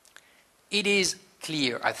it is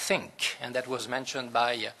clear, I think, and that was mentioned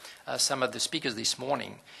by some of the speakers this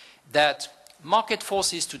morning, that market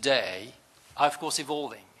forces today are, of course,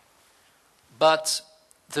 evolving. But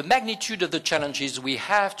the magnitude of the challenges we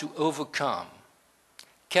have to overcome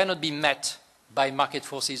cannot be met by market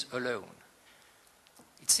forces alone.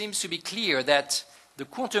 It seems to be clear that the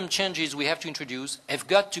quantum changes we have to introduce have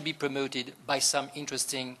got to be promoted by some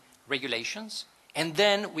interesting regulations, and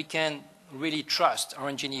then we can really trust our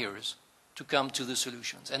engineers to come to the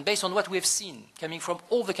solutions. And based on what we have seen coming from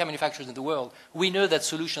all the car manufacturers in the world, we know that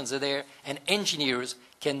solutions are there and engineers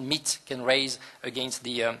can raise against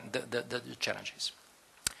the challenges.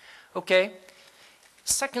 Okay.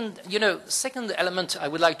 Second element I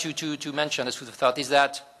would like to mention as food for thought is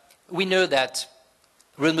that we know that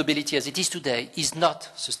road mobility as it is today is not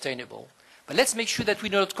sustainable. But let's make sure that we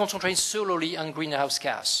do not concentrate solely on greenhouse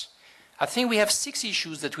gas. I think we have 6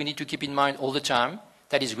 issues that we need to keep in mind all the time.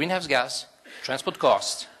 That is greenhouse gas, transport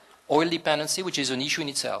costs, oil dependency, which is an issue in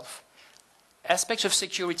itself, aspects of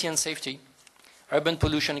security and safety, urban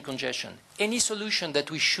pollution and congestion. Any solution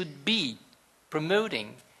that we should be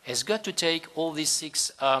promoting has got to take all these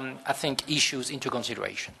 6, I think, issues into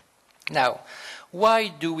consideration. Now, why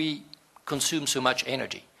do we consume so much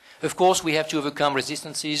energy? Of course, we have to overcome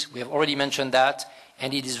resistances. We have already mentioned that,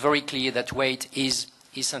 and it is very clear that weight is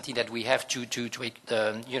something that we have to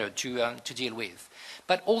deal with.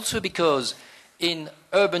 But also because in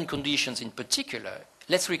urban conditions in particular,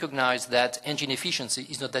 let's recognize that engine efficiency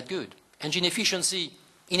is not that good. Engine efficiency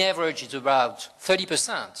in average, it's about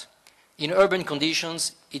 30%. In urban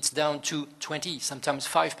conditions, it's down to 20, sometimes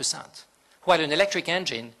 5%, while an electric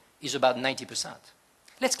engine is about 90%.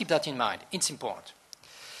 Let's keep that in mind. It's important.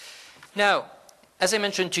 Now, as I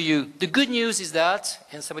mentioned to you, the good news is that,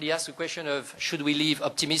 and somebody asked the question of should we leave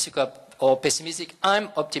optimistic or pessimistic, I'm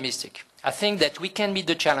optimistic. I think that we can meet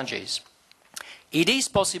the challenges. It is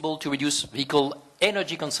possible to reduce vehicle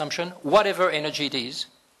energy consumption, whatever energy it is,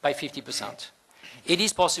 by 50%. It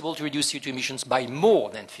is possible to reduce CO2 emissions by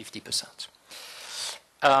more than 50%.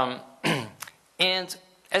 And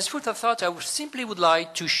as food for thought, I simply would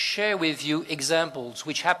like to share with you examples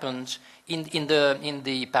which happened in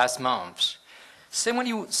the past months.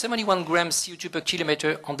 71 grams CO2 per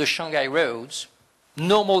kilometer on the Shanghai roads,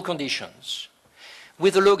 normal conditions,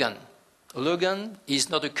 with a Logan. A Logan is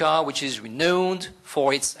not a car which is renowned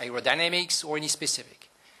for its aerodynamics or any specific.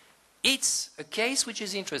 It's a case which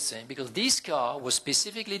is interesting because this car was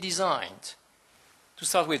specifically designed to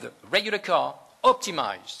start with a regular car,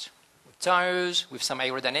 optimized, with tires, with some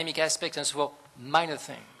aerodynamic aspects and so forth, minor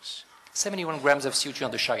things. 71 grams of CO2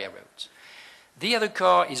 on the Shanghai roads. The other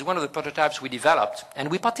car is one of the prototypes we developed, and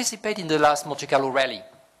we participate in the last Monte Carlo rally.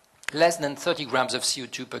 Less than 30 grams of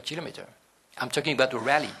CO2 per kilometer. I'm talking about a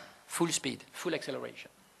rally, full speed, full acceleration.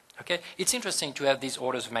 Okay? It's interesting to have these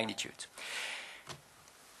orders of magnitude.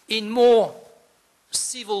 In more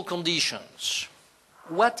civil conditions,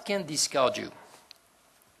 what can this car do?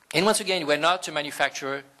 And once again, we're not a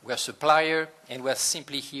manufacturer, we're a supplier, and we're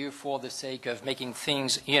simply here for the sake of making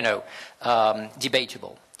things,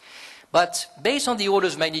 debatable. But based on the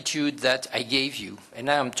orders of magnitude that I gave you, and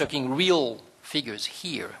now I'm talking real figures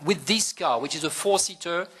here, with this car, which is a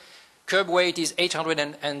 4-seater, curb weight is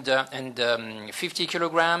 850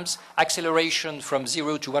 kilograms, acceleration from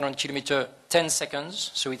 0 to 100 kilometers, 10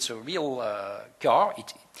 seconds, so it's a real car.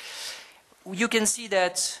 You can see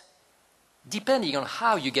that depending on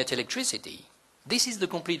how you get electricity, this is the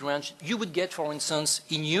complete range you would get, for instance,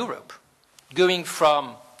 in Europe, going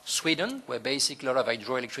from Sweden, where basically a lot of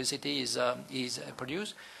hydroelectricity is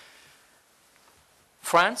produced,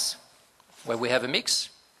 France, where we have a mix,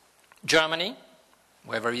 Germany,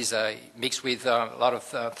 where there is a mix with a lot of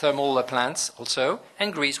thermal plants also,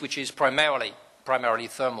 and Greece, which is primarily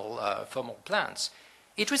thermal plants.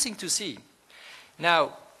 Interesting to see.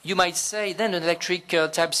 Now, you might say then an electric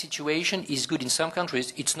type situation is good in some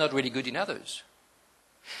countries, it's not really good in others.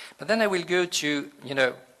 But then I will go to,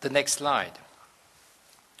 the next slide,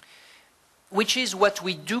 which is what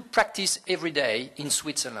we do practice every day in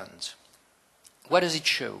Switzerland. What does it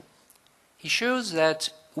show? It shows that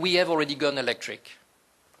we have already gone electric.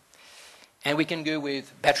 And we can go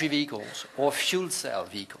with battery vehicles or fuel cell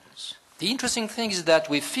vehicles. The interesting thing is that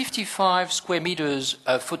with 55 square meters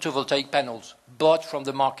of photovoltaic panels bought from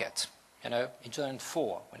the market, in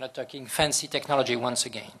 2004, we're not talking fancy technology once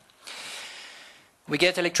again. We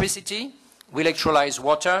get electricity, we electrolyze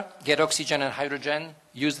water, get oxygen and hydrogen,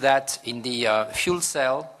 use that in the fuel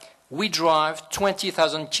cell. We drive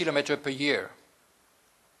 20,000 kilometers per year.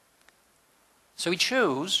 So it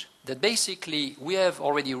shows that basically we have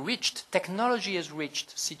already reached, technology has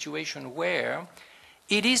reached a situation where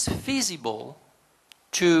it is feasible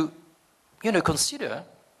to, consider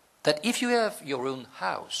that if you have your own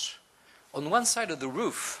house, on one side of the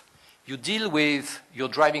roof, you deal with your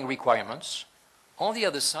driving requirements. On the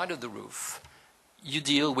other side of the roof, you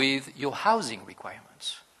deal with your housing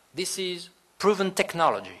requirements. This is proven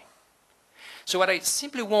technology. So what I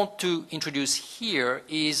simply want to introduce here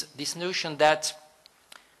is this notion that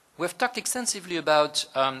we've talked extensively about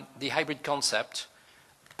the hybrid concept,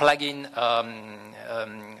 plug-in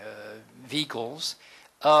vehicles.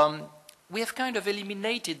 We have kind of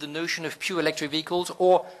eliminated the notion of pure electric vehicles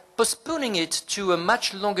or postponing it to a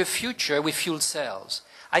much longer future with fuel cells.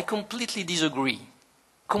 I completely disagree.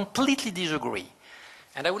 Completely disagree.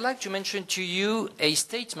 And I would like to mention to you a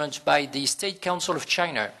statement by the State Council of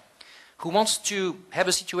China, who wants to have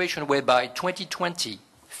a situation whereby 2020,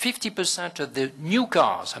 50% of the new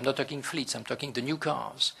cars, I'm not talking fleets, I'm talking the new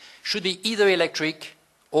cars, should be either electric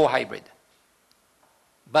or hybrid.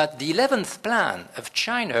 But the 11th plan of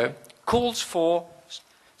China calls for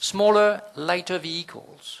smaller, lighter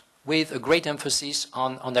vehicles with a great emphasis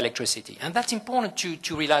on electricity. And that's important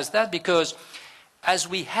to realize that, because as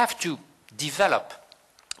we have to develop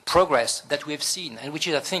progress that we have seen, and which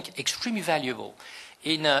is, I think, extremely valuable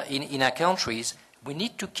in our countries, we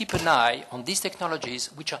need to keep an eye on these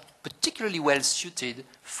technologies which are particularly well suited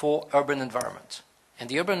for urban environment. And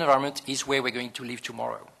the urban environment is where we're going to live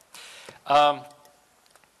tomorrow.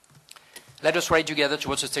 Let us ride together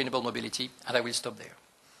towards sustainable mobility, and I will stop there.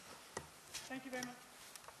 Thank you very much.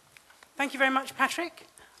 Thank you very much, Patrick.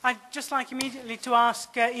 I'd just like immediately to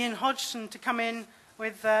ask Ian Hodgson to come in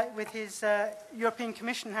with his European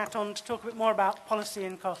Commission hat on to talk a bit more about policy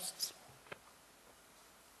and costs.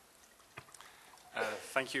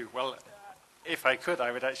 Thank you. Well, if I could,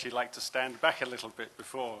 I would actually like to stand back a little bit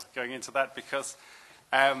before going into that, because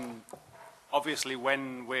obviously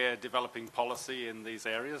when we're developing policy in these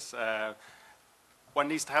areas, one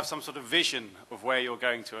needs to have some sort of vision of where you're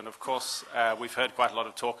going to. And of course, we've heard quite a lot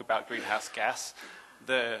of talk about greenhouse gas.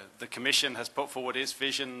 The Commission has put forward its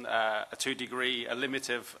vision, a limit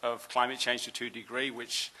of climate change to 2 degrees,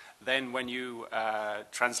 which then when you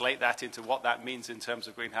translate that into what that means in terms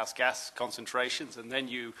of greenhouse gas concentrations, and then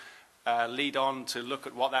you lead on to look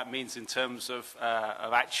at what that means in terms of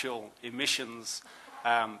actual emissions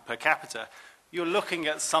per capita, you're looking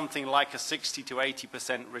at something like a 60 to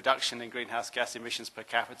 80% reduction in greenhouse gas emissions per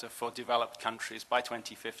capita for developed countries by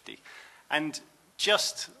 2050. And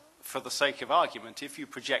just for the sake of argument, if you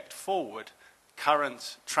project forward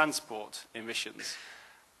current transport emissions,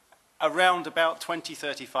 around about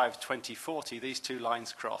 2035, 2040, these two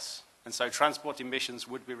lines cross. And so transport emissions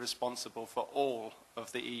would be responsible for all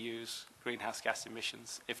of the EU's greenhouse gas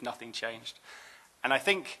emissions if nothing changed. And I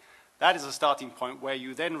think that is a starting point where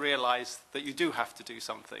you then realize that you do have to do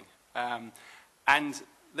something. And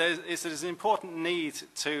there's an important need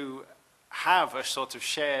to have a sort of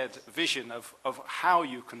shared vision of how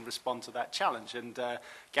you can respond to that challenge. And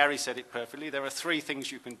Gary said it perfectly. There are 3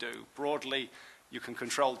 things you can do. Broadly, you can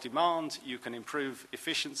control demand, you can improve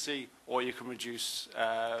efficiency, or you can reduce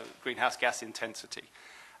greenhouse gas intensity.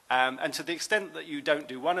 And to the extent that you don't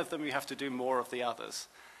do one of them, you have to do more of the others.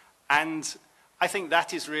 And I think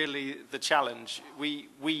that is really the challenge. We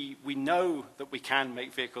know that we can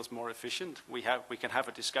make vehicles more efficient. We can have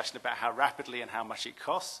a discussion about how rapidly and how much it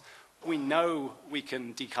costs. We know we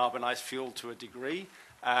can decarbonize fuel to a degree.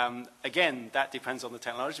 Again, that depends on the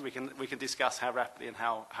technology. We can discuss how rapidly and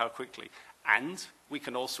how quickly. And we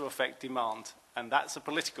can also affect demand. And that's a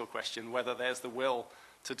political question, whether there's the will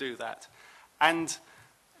to do that. And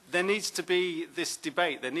there needs to be this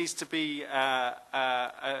debate. There needs to be an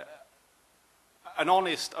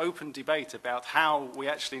honest, open debate about how we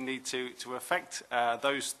actually need to affect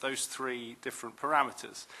those 3 different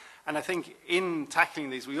parameters. And I think in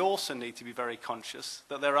tackling these, we also need to be very conscious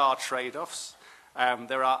that there are trade-offs,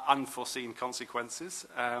 there are unforeseen consequences,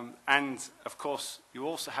 and of course, you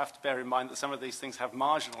also have to bear in mind that some of these things have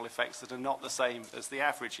marginal effects that are not the same as the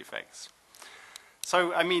average effects.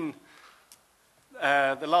 So, I mean,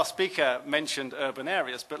 the last speaker mentioned urban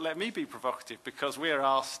areas, but let me be provocative, because we are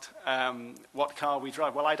asked what car we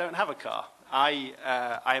drive. Well, I don't have a car. I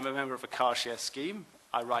am a member of a car share scheme.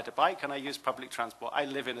 I ride a bike and I use public transport. I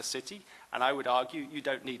live in a city, and I would argue you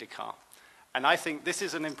don't need a car. And I think this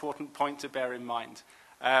is an important point to bear in mind.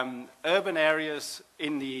 Urban areas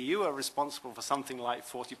in the EU are responsible for something like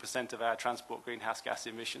 40% of our transport greenhouse gas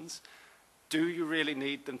emissions. Do you really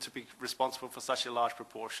need them to be responsible for such a large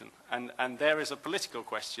proportion? And there is a political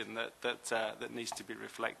question that needs to be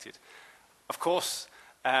reflected. Of course,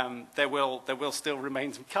 there will still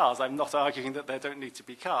remain some cars. I'm not arguing that there don't need to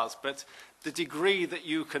be cars, but the degree that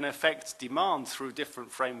you can affect demand through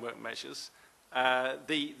different framework measures,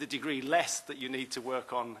 the degree less that you need to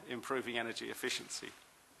work on improving energy efficiency.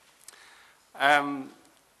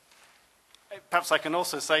 Perhaps I can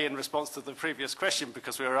also say in response to the previous question,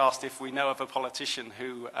 because we were asked if we know of a politician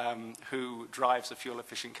who drives a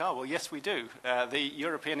fuel-efficient car. Well, yes, we do. The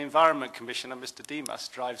European Environment Commissioner, Mr. Dimas,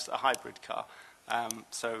 drives a hybrid car.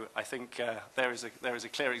 So I think there is a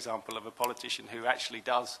clear example of a politician who actually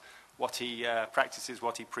does what he practices,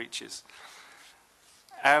 what he preaches.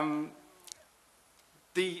 I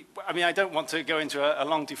mean, I don't want to go into a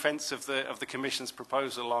long defense of the Commission's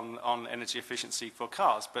proposal on energy efficiency for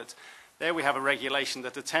cars, but there we have a regulation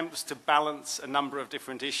that attempts to balance a number of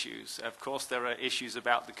different issues. Of course, there are issues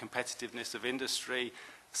about the competitiveness of industry,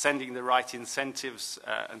 sending the right incentives,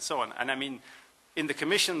 and so on. And I mean, in the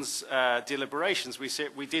Commission's deliberations,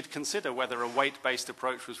 we did consider whether a weight-based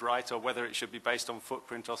approach was right or whether it should be based on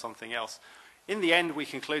footprint or something else. In the end, we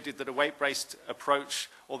concluded that a weight-based approach,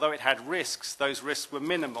 although it had risks, those risks were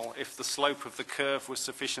minimal if the slope of the curve was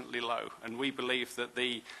sufficiently low. And we believe that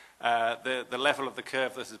the level of the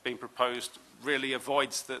curve that has been proposed really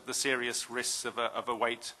avoids the serious risks of a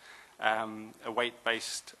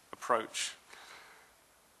weight-based approach.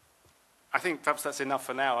 I think perhaps that's enough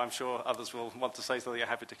for now. I'm sure others will want to say something. I'm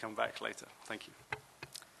happy to come back later. Thank you.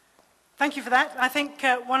 Thank you for that. I think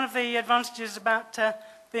one of the advantages about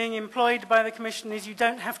being employed by the Commission is you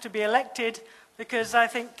don't have to be elected, because I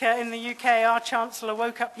think in the UK our Chancellor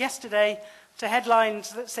woke up yesterday to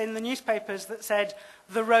headlines that's in the newspapers that said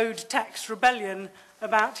the road tax rebellion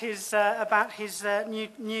about his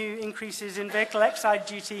new increases in vehicle excise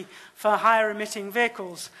duty for higher emitting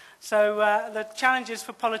vehicles. So the challenges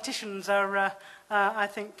for politicians are, I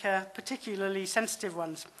think, particularly sensitive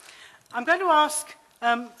ones. I'm going to ask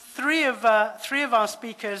three of our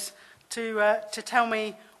speakers to tell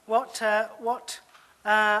me what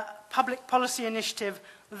public policy initiative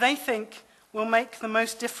they think will make the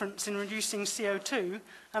most difference in reducing CO2.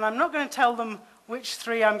 And I'm not going to tell them which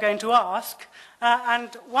three I'm going to ask. And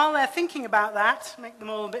while they're thinking about that, make them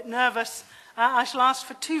all a bit nervous, I shall ask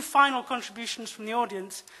for two final contributions from the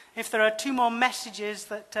audience if there are two more messages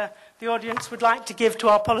that the audience would like to give to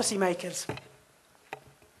our policymakers.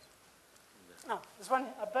 Oh, there's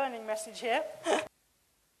a burning message here.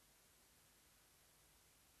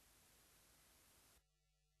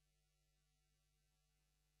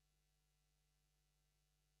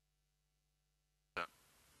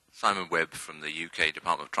 Simon Webb from the UK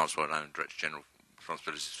Department of Transport, and I'm Director General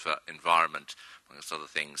Responsibilities for Environment, amongst other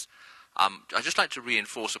things. I'd just like to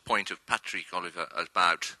reinforce a point of Patrick Oliva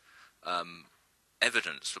about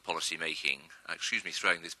evidence for policy making. Excuse me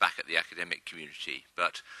throwing this back at the academic community,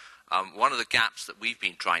 but one of the gaps that we've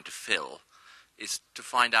been trying to fill is to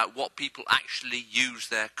find out what people actually use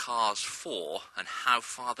their cars for and how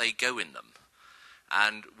far they go in them.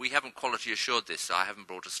 And we haven't quality assured this, so I haven't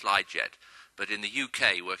brought a slide yet. But in the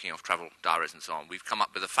UK, working off travel diaries and so on, we've come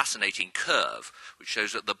up with a fascinating curve which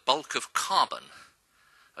shows that the bulk of carbon,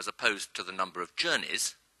 as opposed to the number of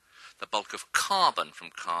journeys, the bulk of carbon from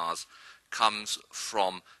cars comes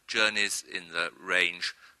from journeys in the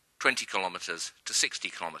range 20 kilometres to 60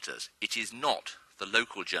 kilometres. It is not the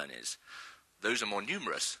local journeys. Those are more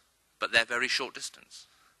numerous, but they're very short distance.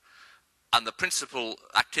 And the principal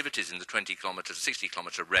activities in the 20 kilometre to 60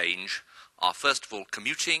 kilometre range are, first of all,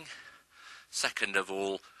 commuting, second of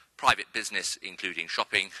all, private business, including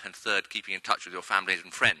shopping, and third, keeping in touch with your families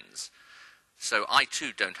and friends. So I,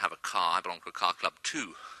 too, don't have a car. I belong to a car club,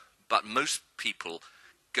 too. But most people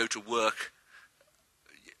go to work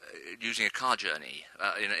using a car journey,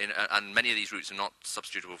 and many of these routes are not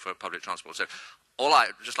substitutable for public transport. So all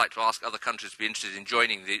I'd just like to ask other countries to be interested in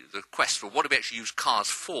joining the quest for what do we actually use cars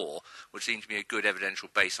for would seem to be a good evidential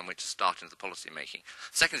base on which to start into the policy making.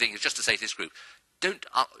 Second thing is just to say to this group, don't,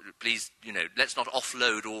 please, let's not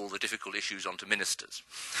offload all the difficult issues onto ministers.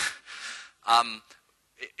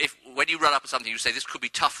 When you run up with something, you say this could be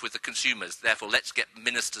tough with the consumers, therefore let's get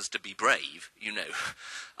ministers to be brave,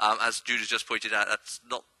 as Jude has just pointed out, that's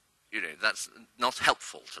not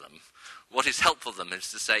helpful to them. What is helpful to them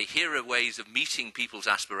is to say, here are ways of meeting people's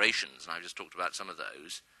aspirations, and I've just talked about some of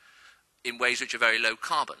those, in ways which are very low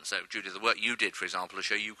carbon. So, Judy, the work you did, for example, to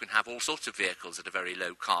show you can have all sorts of vehicles at a very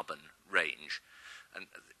low carbon range, and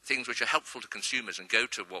things which are helpful to consumers and go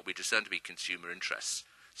to what we discern to be consumer interests,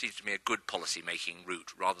 seems to me a good policy-making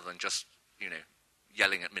route, rather than just,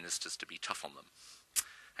 yelling at ministers to be tough on them.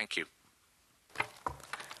 Thank you.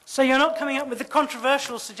 So you're not coming up with the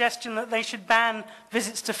controversial suggestion that they should ban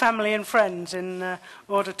visits to family and friends in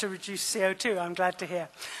order to reduce CO2, I'm glad to hear.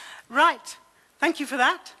 Right, thank you for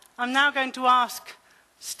that. I'm now going to ask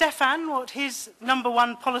Stephan what his number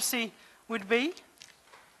one policy would be.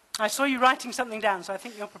 I saw you writing something down, so I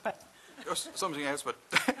think you're prepared. Something else, but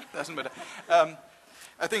doesn't matter.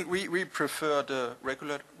 I think we prefer the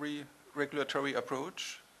regulatory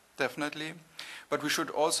approach, definitely. But we should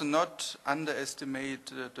also not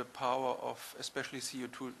underestimate the power of especially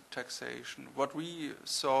CO2 taxation. What we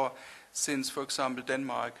saw since, for example,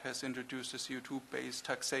 Denmark has introduced a CO2-based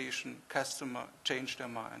taxation, customers change their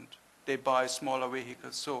mind. They buy smaller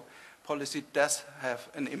vehicles. So policy does have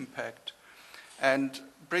an impact. And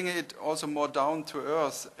bringing it also more down to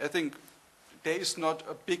earth, I think there is not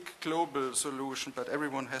a big global solution, but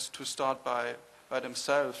everyone has to start by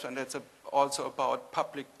themselves. And it's also about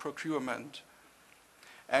public procurement.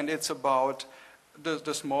 And it's about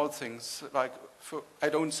the small things. Like, I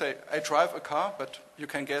don't say, I drive a car, but you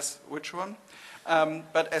can guess which one.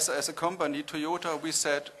 But as a company, Toyota, we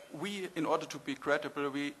said, in order to be credible,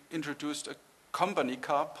 we introduced a company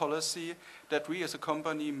car policy that we as a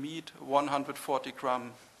company meet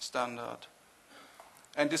 140-gram standard.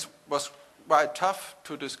 And this was quite tough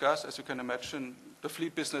to discuss, as you can imagine. The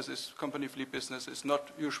fleet business company fleet business is not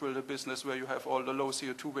usually the business where you have all the low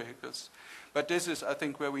CO2 vehicles. But this is, I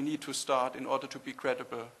think, where we need to start in order to be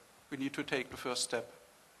credible. We need to take the first step.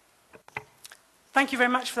 Thank you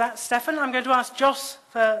very much for that, Stephan. I'm going to ask Jos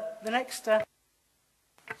for the next... It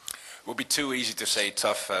would be too easy to say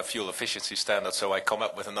tough fuel efficiency standards, so I come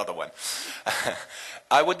up with another one.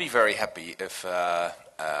 I would be very happy if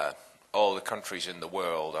all the countries in the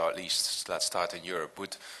world, or at least let's start in Europe,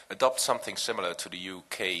 would adopt something similar to the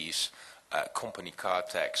UK's company car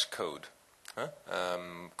tax code.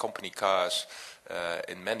 Company cars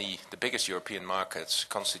in the biggest European markets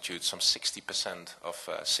constitute some 60% of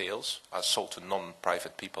sales are sold to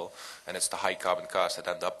non-private people, and it's the high carbon cars that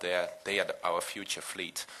end up there. They are our future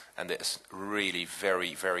fleet, and there's really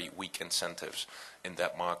very, very weak incentives in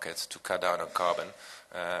that market to cut down on carbon.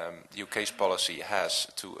 The UK's policy has,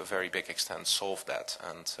 to a very big extent, solved that,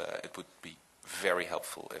 and it would be very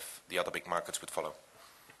helpful if the other big markets would follow.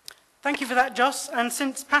 Thank you for that, Jos. And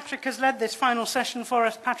since Patrick has led this final session for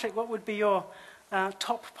us, Patrick, what would be your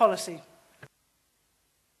top policy?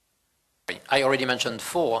 I already mentioned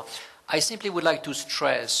 4. I simply would like to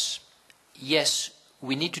stress, yes,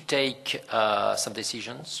 we need to take some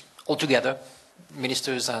decisions altogether,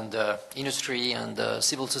 ministers and industry and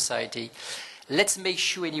civil society. Let's make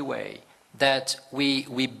sure anyway that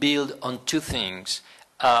we build on 2 things.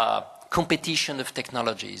 Competition of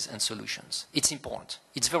technologies and solutions. It's important.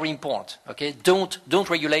 It's very important. Okay? Don't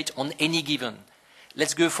regulate on any given.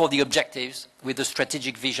 Let's go for the objectives with the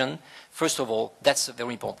strategic vision. First of all, that's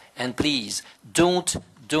very important. And please, don't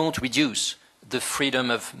reduce the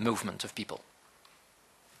freedom of movement of people.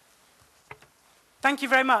 Thank you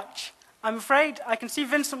very much. I'm afraid, I can see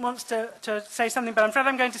Vincent wants to say something, but I'm afraid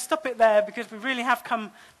I'm going to stop it there because we really have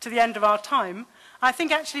come to the end of our time. I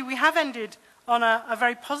think actually we have ended on a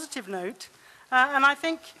very positive note, and I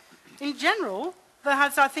think in general there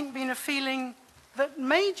has, I think, been a feeling that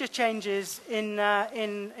major changes in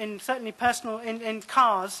certainly personal in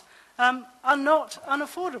cars are not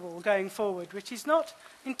unaffordable going forward, which is not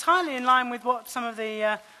entirely in line with what some of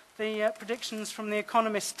the predictions from the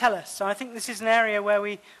economists tell us. So I think this is an area where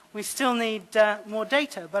we still need more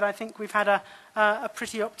data, but I think we've had a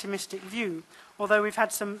pretty optimistic view, although we've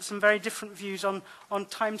had some very different views on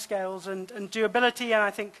timescales and doability, and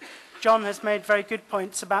I think John has made very good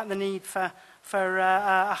points about the need for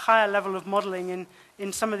a higher level of modelling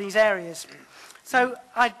in some of these areas. So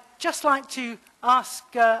I'd just like to ask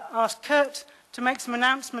Kurt to make some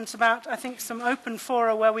announcements about, I think, some open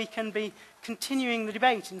fora where we can be continuing the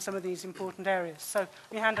debate in some of these important areas. So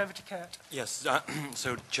we hand over to Kurt. Yes,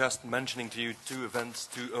 so just mentioning to you 2 events,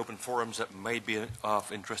 2 open forums that may be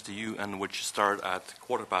of interest to you and which start at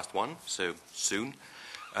 1:15, so soon.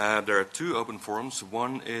 There are 2 open forums.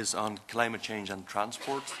 One is on climate change and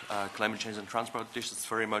transport. This is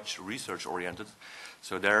very much research oriented.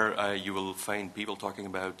 So there you will find people talking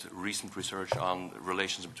about recent research on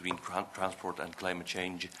relations between transport and climate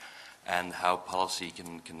change and how policy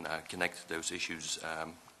can connect those issues.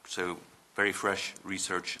 So very fresh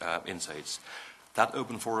research insights. That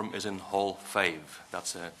open forum is in Hall 5.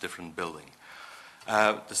 That's a different building.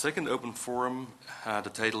 The second open forum, the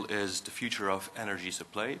title is The Future of Energy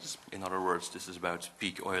Supplies. In other words, this is about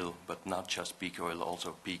peak oil, but not just peak oil,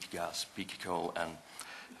 also peak gas, peak coal, and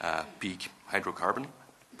peak hydrocarbon,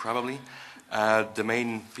 probably. The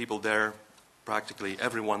main people there, practically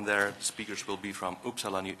everyone there, the speakers will be from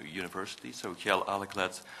Uppsala University. So Kjell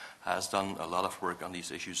Aleklet has done a lot of work on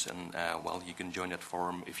these issues, and well, you can join that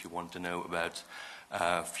forum if you want to know about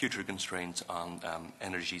future constraints on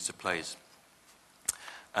energy supplies.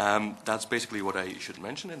 That's basically what I should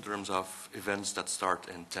mention in terms of events that start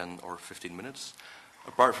in 10 or 15 minutes.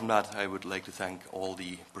 Apart from that, I would like to thank all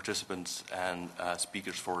the participants and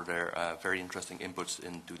speakers for their very interesting inputs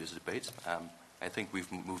into this debate. I think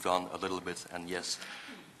we've moved on a little bit and yes,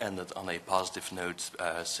 ended on a positive note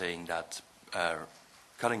saying that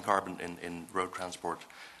cutting carbon in road transport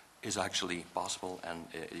is actually possible and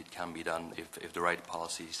it can be done if the right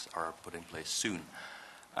policies are put in place soon.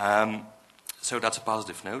 So that's a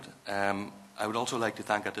positive note. I would also like to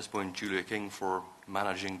thank at this point Julia King for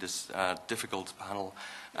managing this difficult panel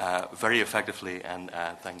very effectively and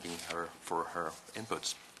thanking her for her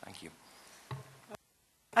inputs. Thank you.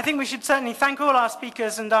 I think we should certainly thank all our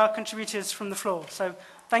speakers and our contributors from the floor. So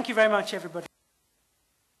thank you very much, everybody.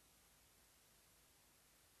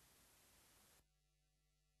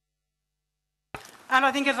 And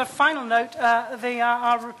I think as a final note,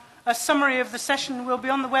 a summary of the session will be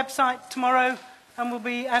on the website tomorrow and will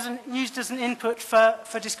be used as an input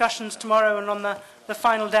for discussions tomorrow and on the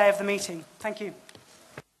final day of the meeting. Thank you.